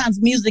sometimes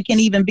music can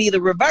even be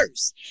the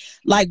reverse.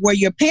 Like where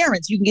you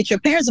can get your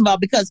parents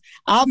involved, because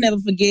I'll never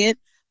forget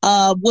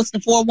what's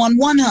the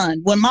 411 Hun?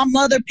 When my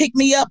mother picked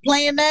me up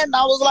playing that, and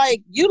I was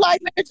like, "You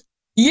like marriage?"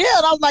 Yeah,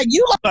 and I was like,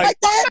 "You like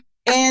that?"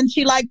 And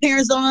she liked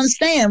Parents Don't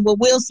Understand with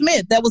Will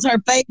Smith. That was her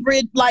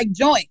favorite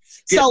joint.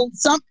 So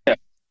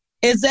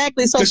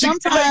exactly. So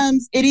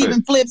sometimes it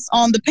even flips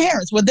on the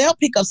parents where they'll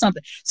pick up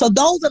something. So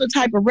those are the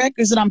type of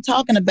records that I'm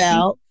talking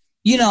about.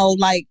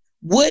 Like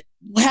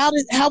how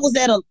was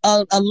that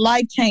a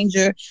life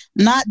changer?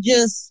 Not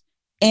just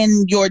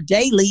in your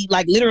daily,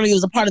 like literally it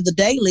was a part of the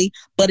daily.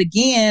 But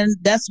again,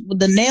 that's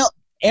the nail.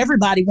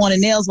 Everybody wanted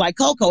nails like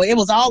Coco. It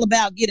was all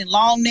about getting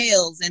long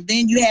nails. And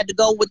then you had to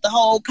go with the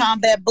whole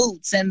combat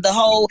boots and the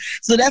whole.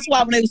 So that's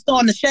why when they was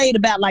throwing the shade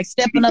about like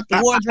stepping up the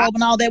wardrobe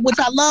and all that, which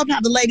I love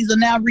how the ladies are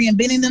now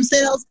reinventing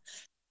themselves.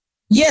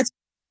 Yes.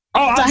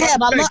 I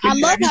have. I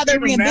love how they're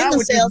reinventing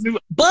themselves.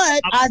 But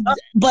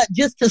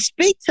just to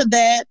speak to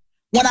that,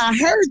 when I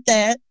heard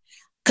that,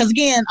 because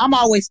again, I'm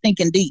always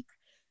thinking deep.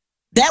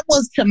 That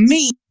was to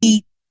me,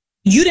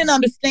 you didn't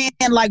understand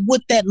like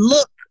what that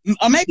look.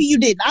 Or maybe you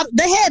didn't.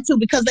 They had to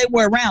because they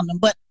were around them.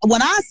 But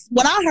when I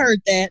heard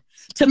that,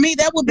 to me,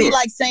 that would be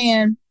like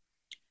saying,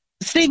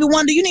 Stevie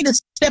Wonder, you need to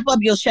step up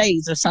your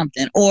shades or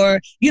something. Or,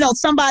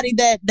 somebody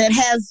that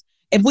has,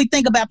 if we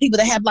think about people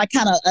that have like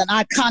kind of an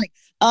iconic,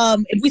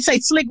 if we say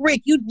Slick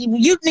Rick, you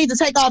need to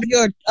take off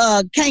your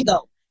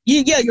Kango.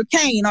 Your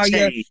cane or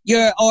your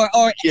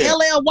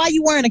LL. Why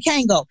you wearing a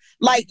Kango?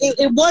 Like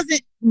it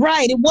wasn't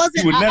right. It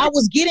wasn't. I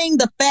was getting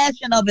the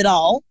fashion of it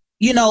all.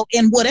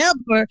 And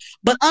whatever,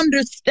 but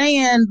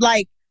understand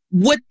like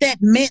what that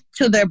meant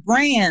to their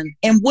brand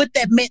and what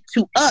that meant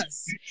to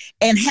us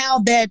and how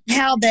that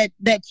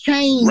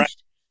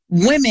changed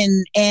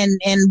women and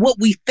what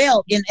we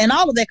felt and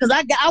all of that. Cause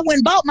I went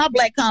and bought my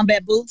black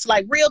combat boots,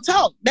 like real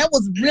talk. That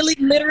was really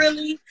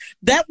literally,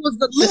 that was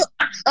the look.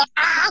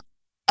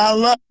 I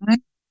love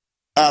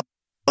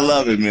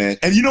it, man.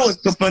 And you know,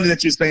 it's so funny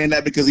that you're saying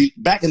that because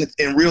back in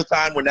real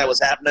time when that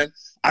was happening,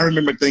 I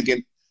remember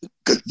thinking,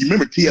 because you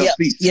remember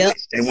TLC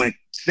switched and went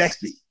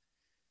sexy.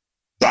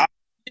 So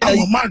I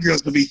want my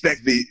girls to be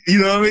sexy.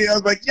 You know what I mean? I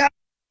was like, yeah,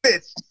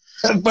 bitch.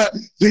 But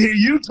to hear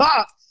you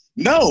talk,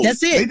 no.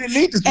 That's it. They didn't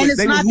need to switch. And it's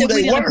they not that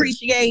we didn't were.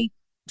 appreciate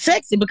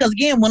sexy because,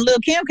 again, when Lil'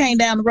 Kim came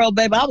down the road,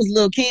 baby, I was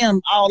Lil'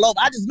 Kim all over.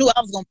 I just knew I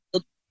was going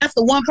to. That's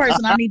the one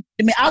person I need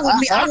to meet. I would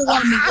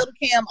want to meet Lil'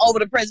 Kim over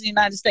the President of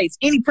the United States.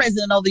 Any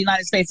president of the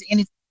United States.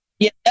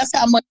 That's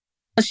how much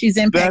she's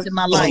impacted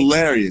my life.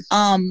 Hilarious.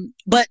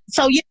 But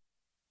so, yeah.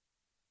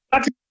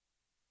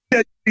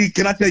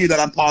 Can I tell you that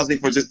I'm pausing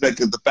for just a second?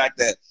 Because the fact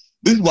that,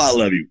 this is why I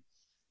love you.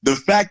 The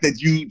fact that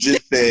you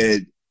just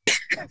said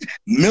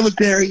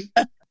military,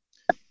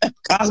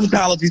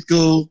 cosmetology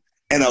school,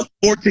 and a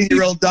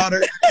 14-year-old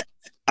daughter,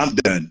 I'm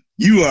done.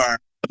 You are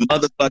a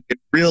motherfucking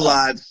real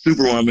live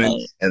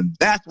superwoman, and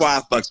that's why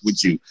I fucks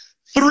with you.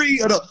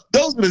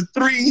 Those are the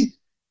three.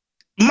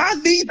 My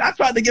niece, I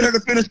tried to get her to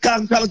finish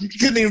cosmetology. She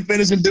couldn't even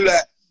finish and do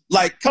that.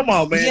 Like, come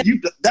on, man. Yeah.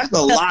 That's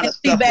a lot of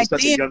stuff for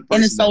such a young person.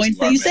 And it's so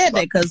interesting you said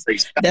that because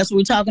that's what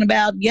we were talking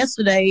about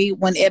yesterday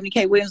when Ebony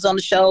K. Williams was on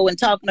the show and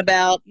talking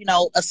about,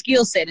 a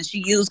skill set. And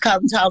she used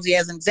cosmetology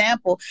as an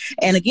example.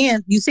 And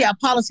again, you see how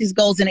policies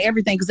goes into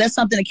everything because that's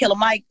something that Killer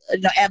Mike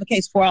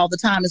advocates for all the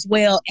time as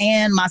well,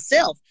 and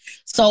myself.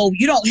 So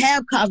you don't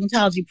have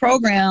cosmetology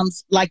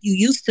programs like you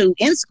used to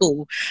in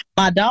school.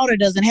 My daughter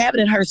doesn't have it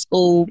at her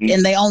school,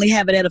 and they only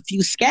have it at a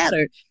few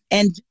scattered.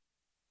 And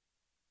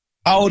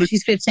how old is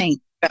she's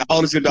 15. How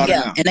old is your daughter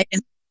now? And they can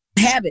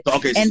have it.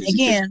 Okay, and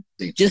again,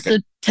 just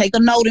to take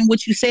a note in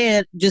what you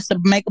said, just to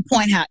make a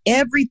point how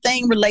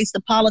everything relates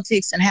to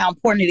politics and how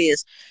important it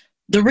is.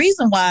 The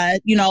reason why,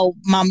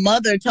 my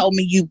mother told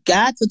me you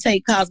got to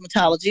take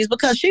cosmetology is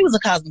because she was a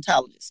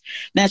cosmetologist.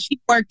 Now,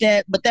 she worked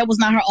but that was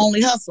not her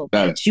only hustle.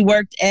 She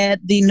worked at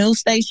the news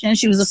station.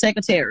 She was a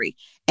secretary.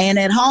 And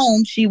at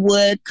home, she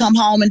would come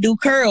home and do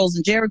curls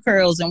and Jerry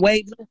curls and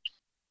wait.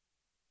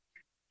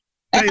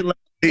 So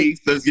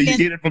you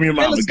get it from your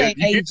mom. Real estate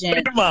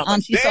agent.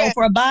 She sold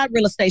for Abide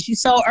Real Estate. She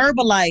sold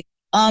Herbalife.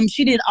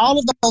 She did all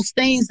of those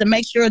things to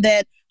make sure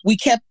that we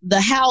kept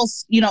the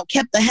house,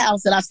 kept the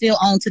house that I still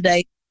own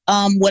today.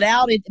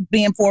 Without it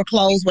being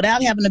foreclosed,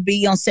 without having to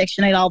be on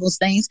Section 8, all those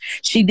things.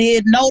 She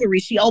did notary.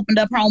 She opened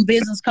up her own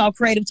business called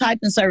Creative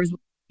Typing Service.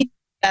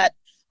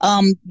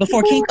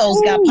 Before Kinko's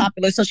got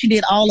popular. So she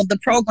did all of the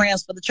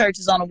programs for the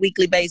churches on a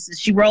weekly basis.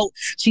 She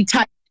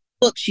typed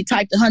books. She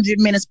typed 100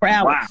 minutes per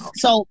hour. Wow.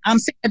 So I'm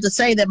sad to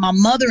say that my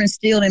mother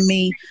instilled in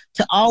me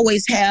to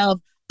always have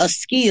a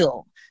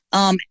skill.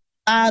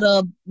 Out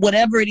of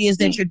whatever it is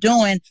that you're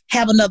doing,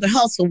 have another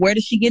hustle. Where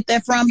did she get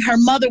that from? Her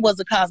mother was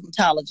a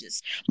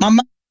cosmetologist. My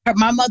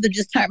grandmother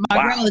just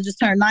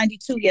turned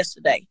 92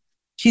 yesterday.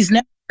 She's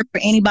never worked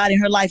for anybody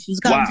in her life. She was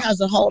a cosmetologist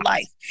her whole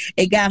life.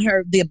 It got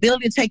her the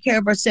ability to take care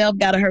of herself,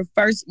 got her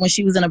first when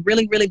she was in a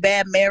really, really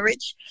bad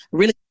marriage,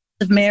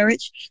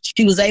 marriage.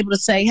 She was able to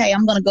say, hey,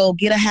 I'm going to go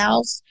get a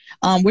house.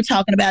 We're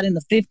talking about in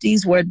the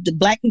 50s where the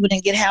black people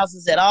didn't get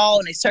houses at all,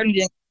 and they certainly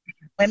didn't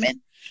get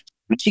women.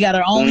 She got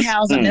her own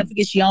house. I'll never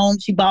forget, she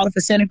bought it for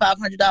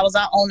 $7,500.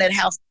 I own that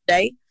house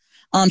today.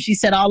 She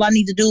said, all I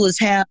need to do is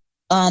have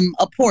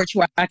a porch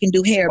where I can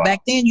do hair. Wow. Back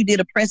then, you did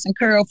a press and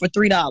curl for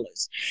 $3.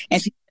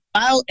 And she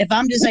said, if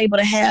I'm just able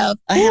to have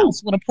a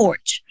house with a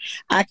porch,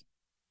 I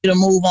can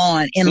move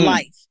on in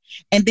life.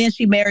 And then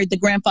she married the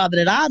grandfather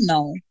that I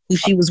know, who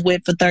she was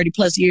with for 30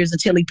 plus years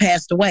until he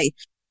passed away.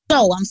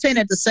 So I'm saying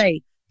that to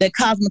say that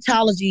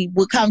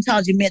what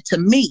cosmetology meant to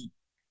me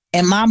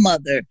and my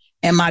mother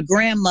and my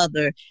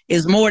grandmother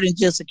is more than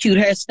just a cute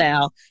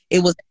hairstyle.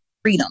 It was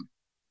freedom.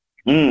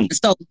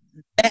 So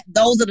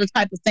those are the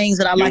type of things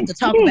that I like to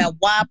talk about,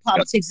 why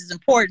politics is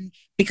important,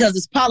 because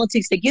it's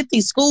politics that get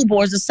these school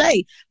boards to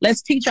say,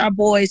 let's teach our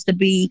boys to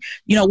be,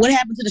 what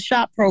happened to the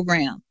SHOP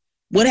program?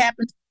 What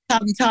happened to the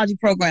cosmetology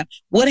program?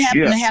 What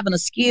happened to having a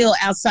skill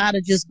outside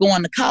of just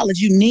going to college?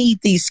 You need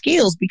these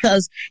skills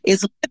because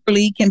it's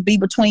literally can be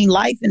between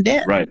life and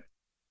death. Right.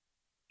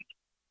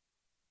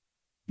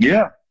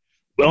 Yeah.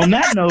 Well, on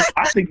that note,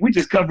 I think we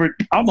just covered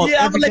almost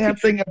every damn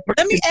thing.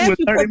 Let me ask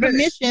you for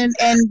permission,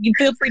 and you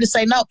feel free to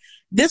say no.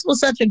 This was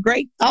such a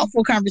great,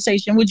 thoughtful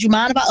conversation. Would you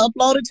mind if I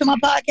upload it to my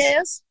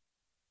podcast?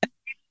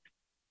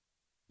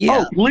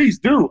 Oh, please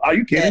do. Are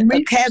you kidding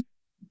me?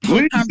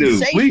 Please do.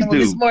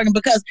 This morning,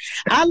 because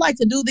I like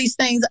to do these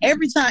things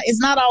every time. It's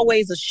not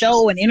always a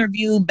show, an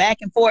interview, back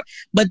and forth,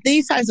 but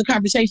these types of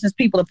conversations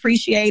people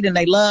appreciate and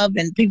they love,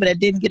 and people that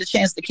didn't get a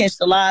chance to catch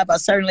the live, I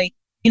certainly,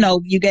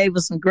 you gave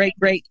us some great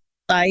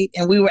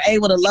and we were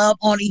able to love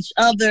on each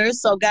other.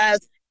 So guys,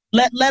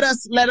 let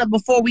us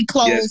before we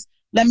close,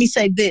 let me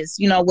say this,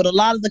 with a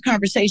lot of the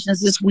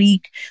conversations this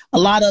week, a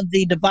lot of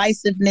the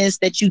divisiveness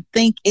that you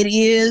think it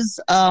is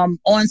on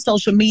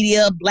social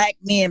media, black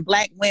men,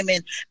 black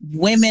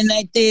women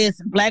like this,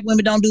 and black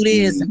women don't do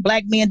this, and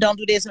black men don't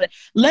do this.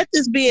 Let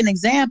this be an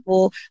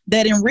example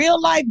that in real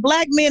life,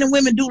 black men and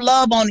women do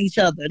love on each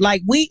other.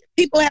 Like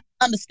people have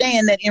to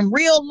understand that in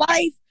real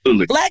life,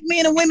 black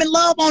men and women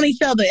love on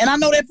each other. And I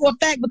know that for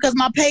a fact because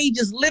my page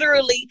is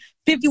literally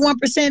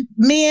 51%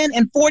 men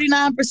and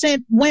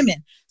 49%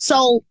 women.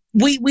 So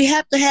we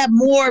have to have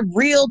more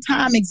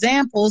real-time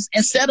examples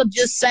instead of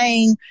just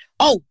saying,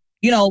 oh,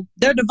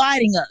 they're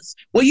dividing us.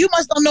 Well, you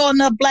must don't know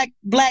enough black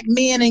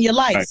men in your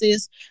life,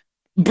 sis.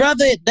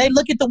 Brother, they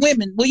look at the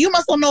women. Well, you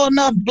must don't know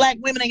enough black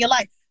women in your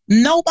life.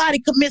 Nobody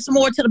commits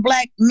more to the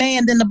black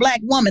man than the black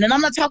woman. And I'm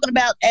not talking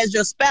about as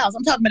your spouse.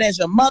 I'm talking about as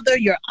your mother,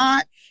 your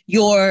aunt,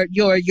 your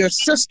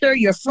sister,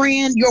 your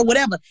friend, your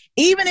whatever.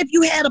 Even if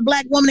you had a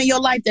black woman in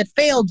your life that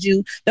failed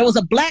you, there was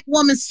a black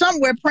woman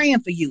somewhere praying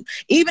for you.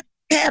 Even if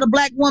you had a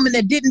black woman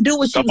that didn't do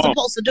what she was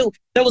supposed to do,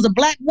 there was a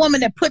black woman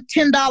that put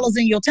 $10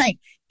 in your tank.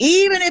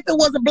 Even if it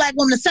was a black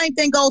woman, the same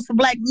thing goes for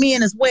black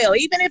men as well.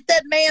 Even if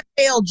that man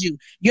failed you,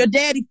 your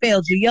daddy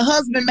failed you, your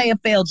husband may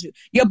have failed you,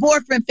 your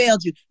boyfriend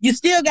failed you, you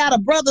still got a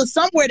brother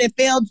somewhere that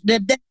failed,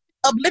 that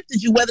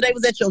uplifted you, whether they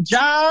was at your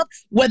job,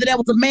 whether that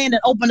was a man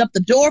that opened up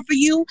the door for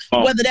you,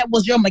 whether that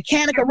was your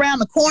mechanic around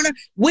the corner.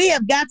 We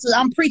have got to,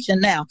 I'm preaching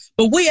now,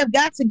 but we have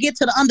got to get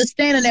to the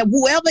understanding that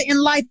whoever in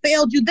life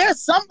failed you,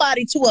 there's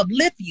somebody to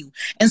uplift you.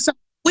 And so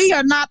we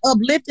are not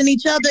uplifting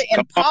each other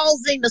and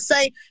pausing to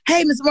say,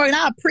 hey, Ms. Morgan,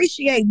 I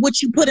appreciate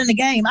what you put in the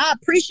game. I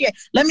appreciate,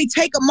 let me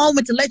take a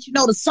moment to let you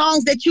know the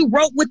songs that you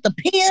wrote with the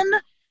pen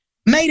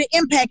made an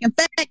impact. In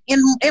fact,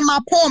 in my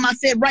poem, I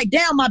said, write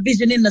down my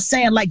vision in the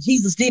sand like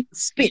Jesus did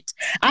spit.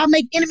 I'll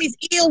make enemies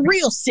ill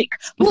real sick,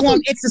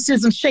 perform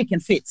exorcism shaking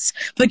fits.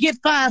 Forget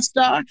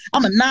 5-star,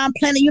 I'm a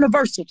non-planet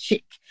universal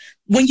chick.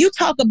 When you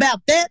talk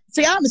about that,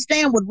 see, I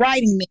understand what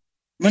writing means.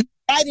 When you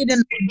write it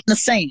in the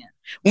sand,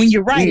 when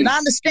you write it, I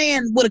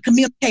understand what a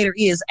communicator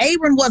is.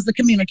 Aaron was the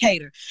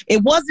communicator.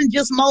 It wasn't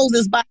just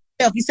Moses by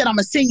himself. He said, I'm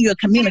going to send you a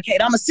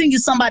communicator. I'm going to send you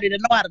somebody to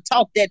know how to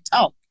talk that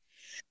talk.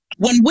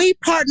 When we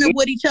partner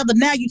with each other,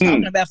 now you're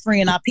talking about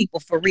freeing our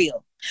people for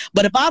real.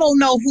 But if I don't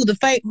know who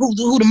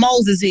the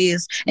Moses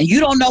is, and you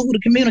don't know who the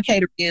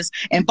communicator is,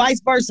 and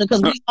vice versa,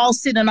 because we all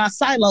sit in our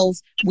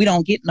silos, we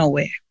don't get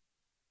nowhere.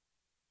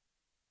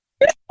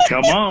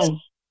 Come on.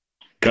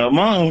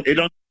 It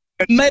don't.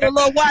 Made a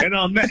little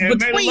while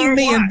between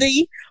me and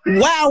thee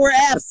while we're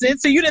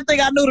absent. So you didn't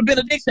think I knew the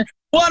benediction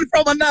one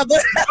from another.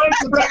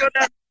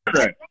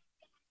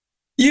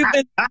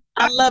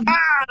 I love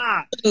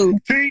you.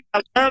 See,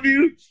 I love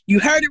you. You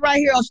heard it right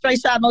here on Straight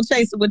Shot No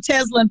Chaser with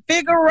Tesla and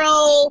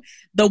Figaro,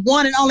 the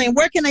one and only. And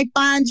where can they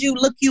find you?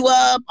 Look you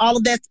up. All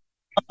of that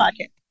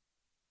podcast.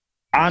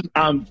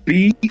 I'm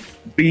B_A_Morgan.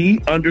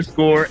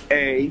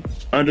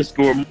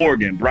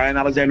 Brian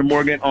Alexander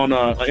Morgan on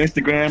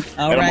Instagram.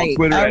 All and right. I'm on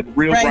Twitter at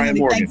Real Brian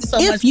Morgan. Thank you so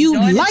if you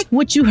like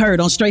what you heard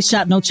on Straight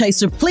Shot No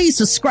Chaser, please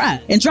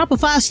subscribe and drop a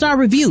 5-star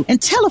review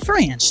and tell a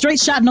friend. Straight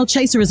Shot No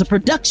Chaser is a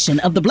production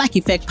of the Black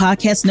Effect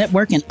Podcast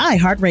Network and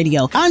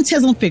iHeartRadio. I'm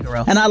Tesla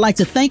Figaro, and I'd like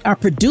to thank our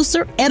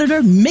producer,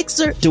 editor,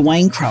 mixer,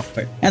 Dwayne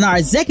Crawford, and our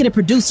executive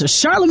producer,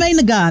 Charlamagne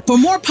the God. For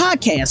more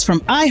podcasts from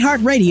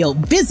iHeartRadio,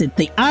 visit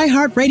the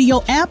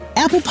iHeartRadio app,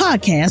 Apple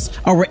Podcasts,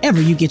 or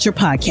wherever you get your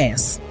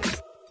podcasts.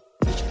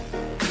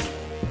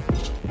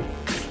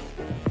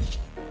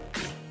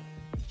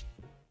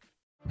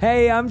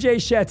 Hey, I'm Jay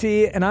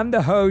Shetty, and I'm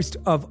the host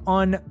of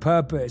On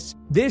Purpose.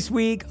 This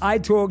week, I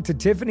talked to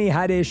Tiffany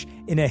Haddish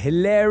in a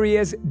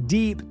hilarious,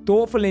 deep,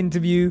 thoughtful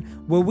interview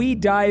where we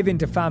dive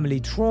into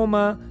family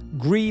trauma,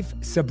 grief,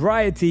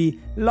 sobriety,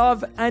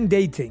 love, and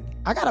dating.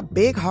 I got a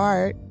big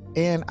heart,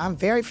 and I'm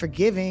very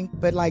forgiving,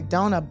 but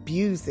don't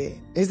abuse it.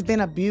 It's been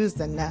abused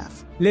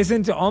enough.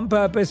 Listen to On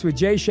Purpose with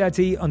Jay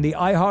Shetty on the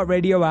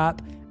iHeartRadio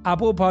app,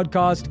 Apple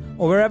Podcast,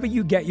 or wherever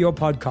you get your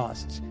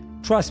podcasts.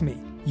 Trust me,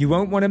 you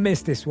won't want to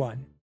miss this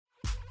one.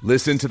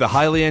 Listen to the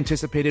highly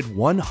anticipated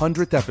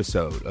 100th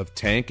episode of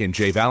Tank and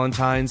Jay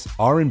Valentine's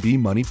R&B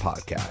Money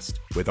Podcast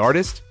with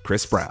artist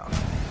Chris Brown.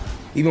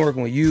 Even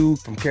working with you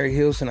from Carrie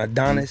Hilson,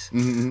 Adonis.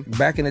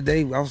 Back in the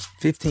day, I was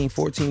 15,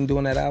 14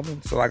 doing that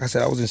album. So like I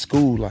said, I was in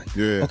school like,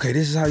 okay,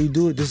 this is how you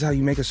do it. This is how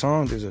you make a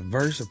song. There's a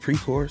verse, a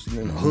pre-chorus, and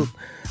then a hook.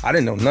 I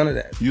didn't know none of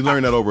that. You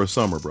learned that over a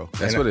summer, bro.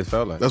 That's what it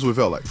felt like. That's what it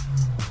felt like.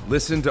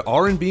 Listen to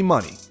R&B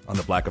Money on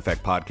the Black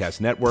Effect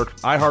Podcast Network,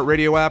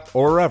 iHeartRadio app,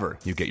 or wherever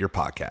you get your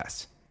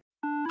podcasts.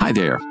 Hi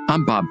there,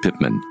 I'm Bob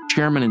Pittman,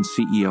 Chairman and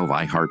CEO of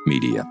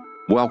iHeartMedia.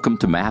 Welcome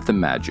to Math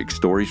and Magic,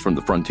 Stories from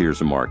the Frontiers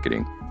of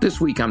Marketing.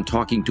 This week, I'm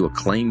talking to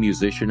acclaimed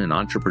musician and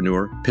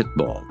entrepreneur,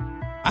 Pitbull.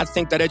 I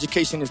think that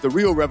education is the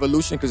real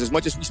revolution because as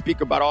much as we speak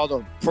about all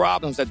the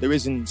problems that there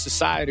is in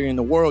society and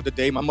the world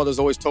today, my mother's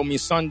always told me,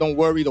 son, don't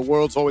worry, the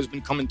world's always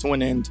been coming to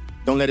an end.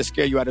 Don't let it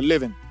scare you out of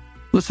living.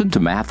 Listen to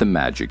Math and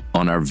Magic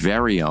on our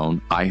very own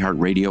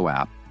iHeartRadio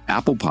app,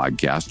 Apple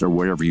Podcast, or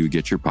wherever you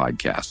get your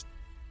podcasts.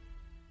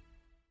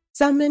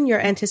 Summon your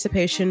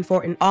anticipation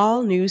for an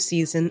all-new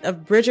season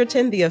of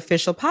Bridgerton, the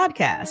official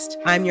podcast.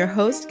 I'm your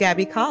host,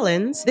 Gabby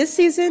Collins. This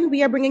season,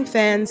 we are bringing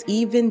fans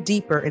even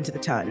deeper into the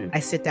ton. I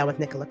sit down with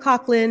Nicola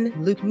Coughlan,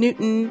 Luke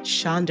Newton,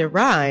 Shonda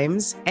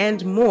Rhimes,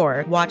 and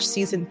more. Watch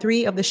season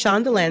 3 of the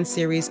Shondaland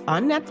series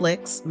on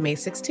Netflix, May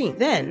 16th.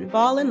 Then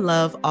fall in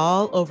love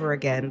all over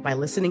again by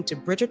listening to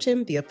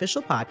Bridgerton, the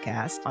official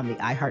podcast on the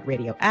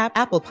iHeartRadio app,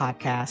 Apple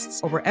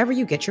Podcasts, or wherever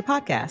you get your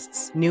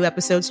podcasts. New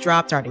episodes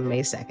drop starting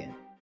May 2nd.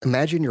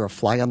 Imagine you're a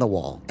fly on the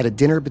wall at a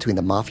dinner between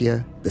the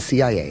mafia, the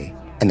CIA,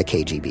 and the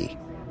KGB.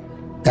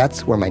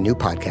 That's where my new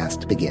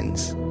podcast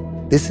begins.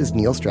 This is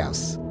Neil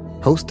Strauss,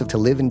 host of To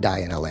Live and Die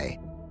in LA,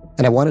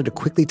 and I wanted to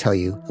quickly tell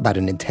you about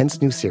an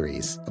intense new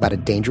series about a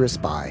dangerous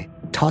spy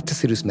taught to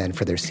seduce men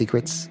for their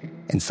secrets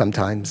and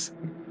sometimes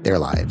their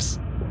lives.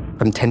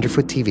 From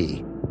Tenderfoot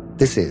TV,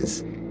 this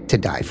is To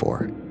Die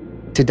For.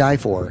 To Die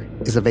For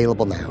is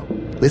available now.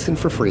 Listen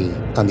for free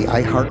on the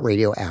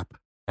iHeartRadio app,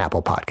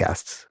 Apple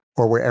Podcasts,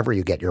 or wherever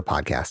you get your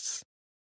podcasts.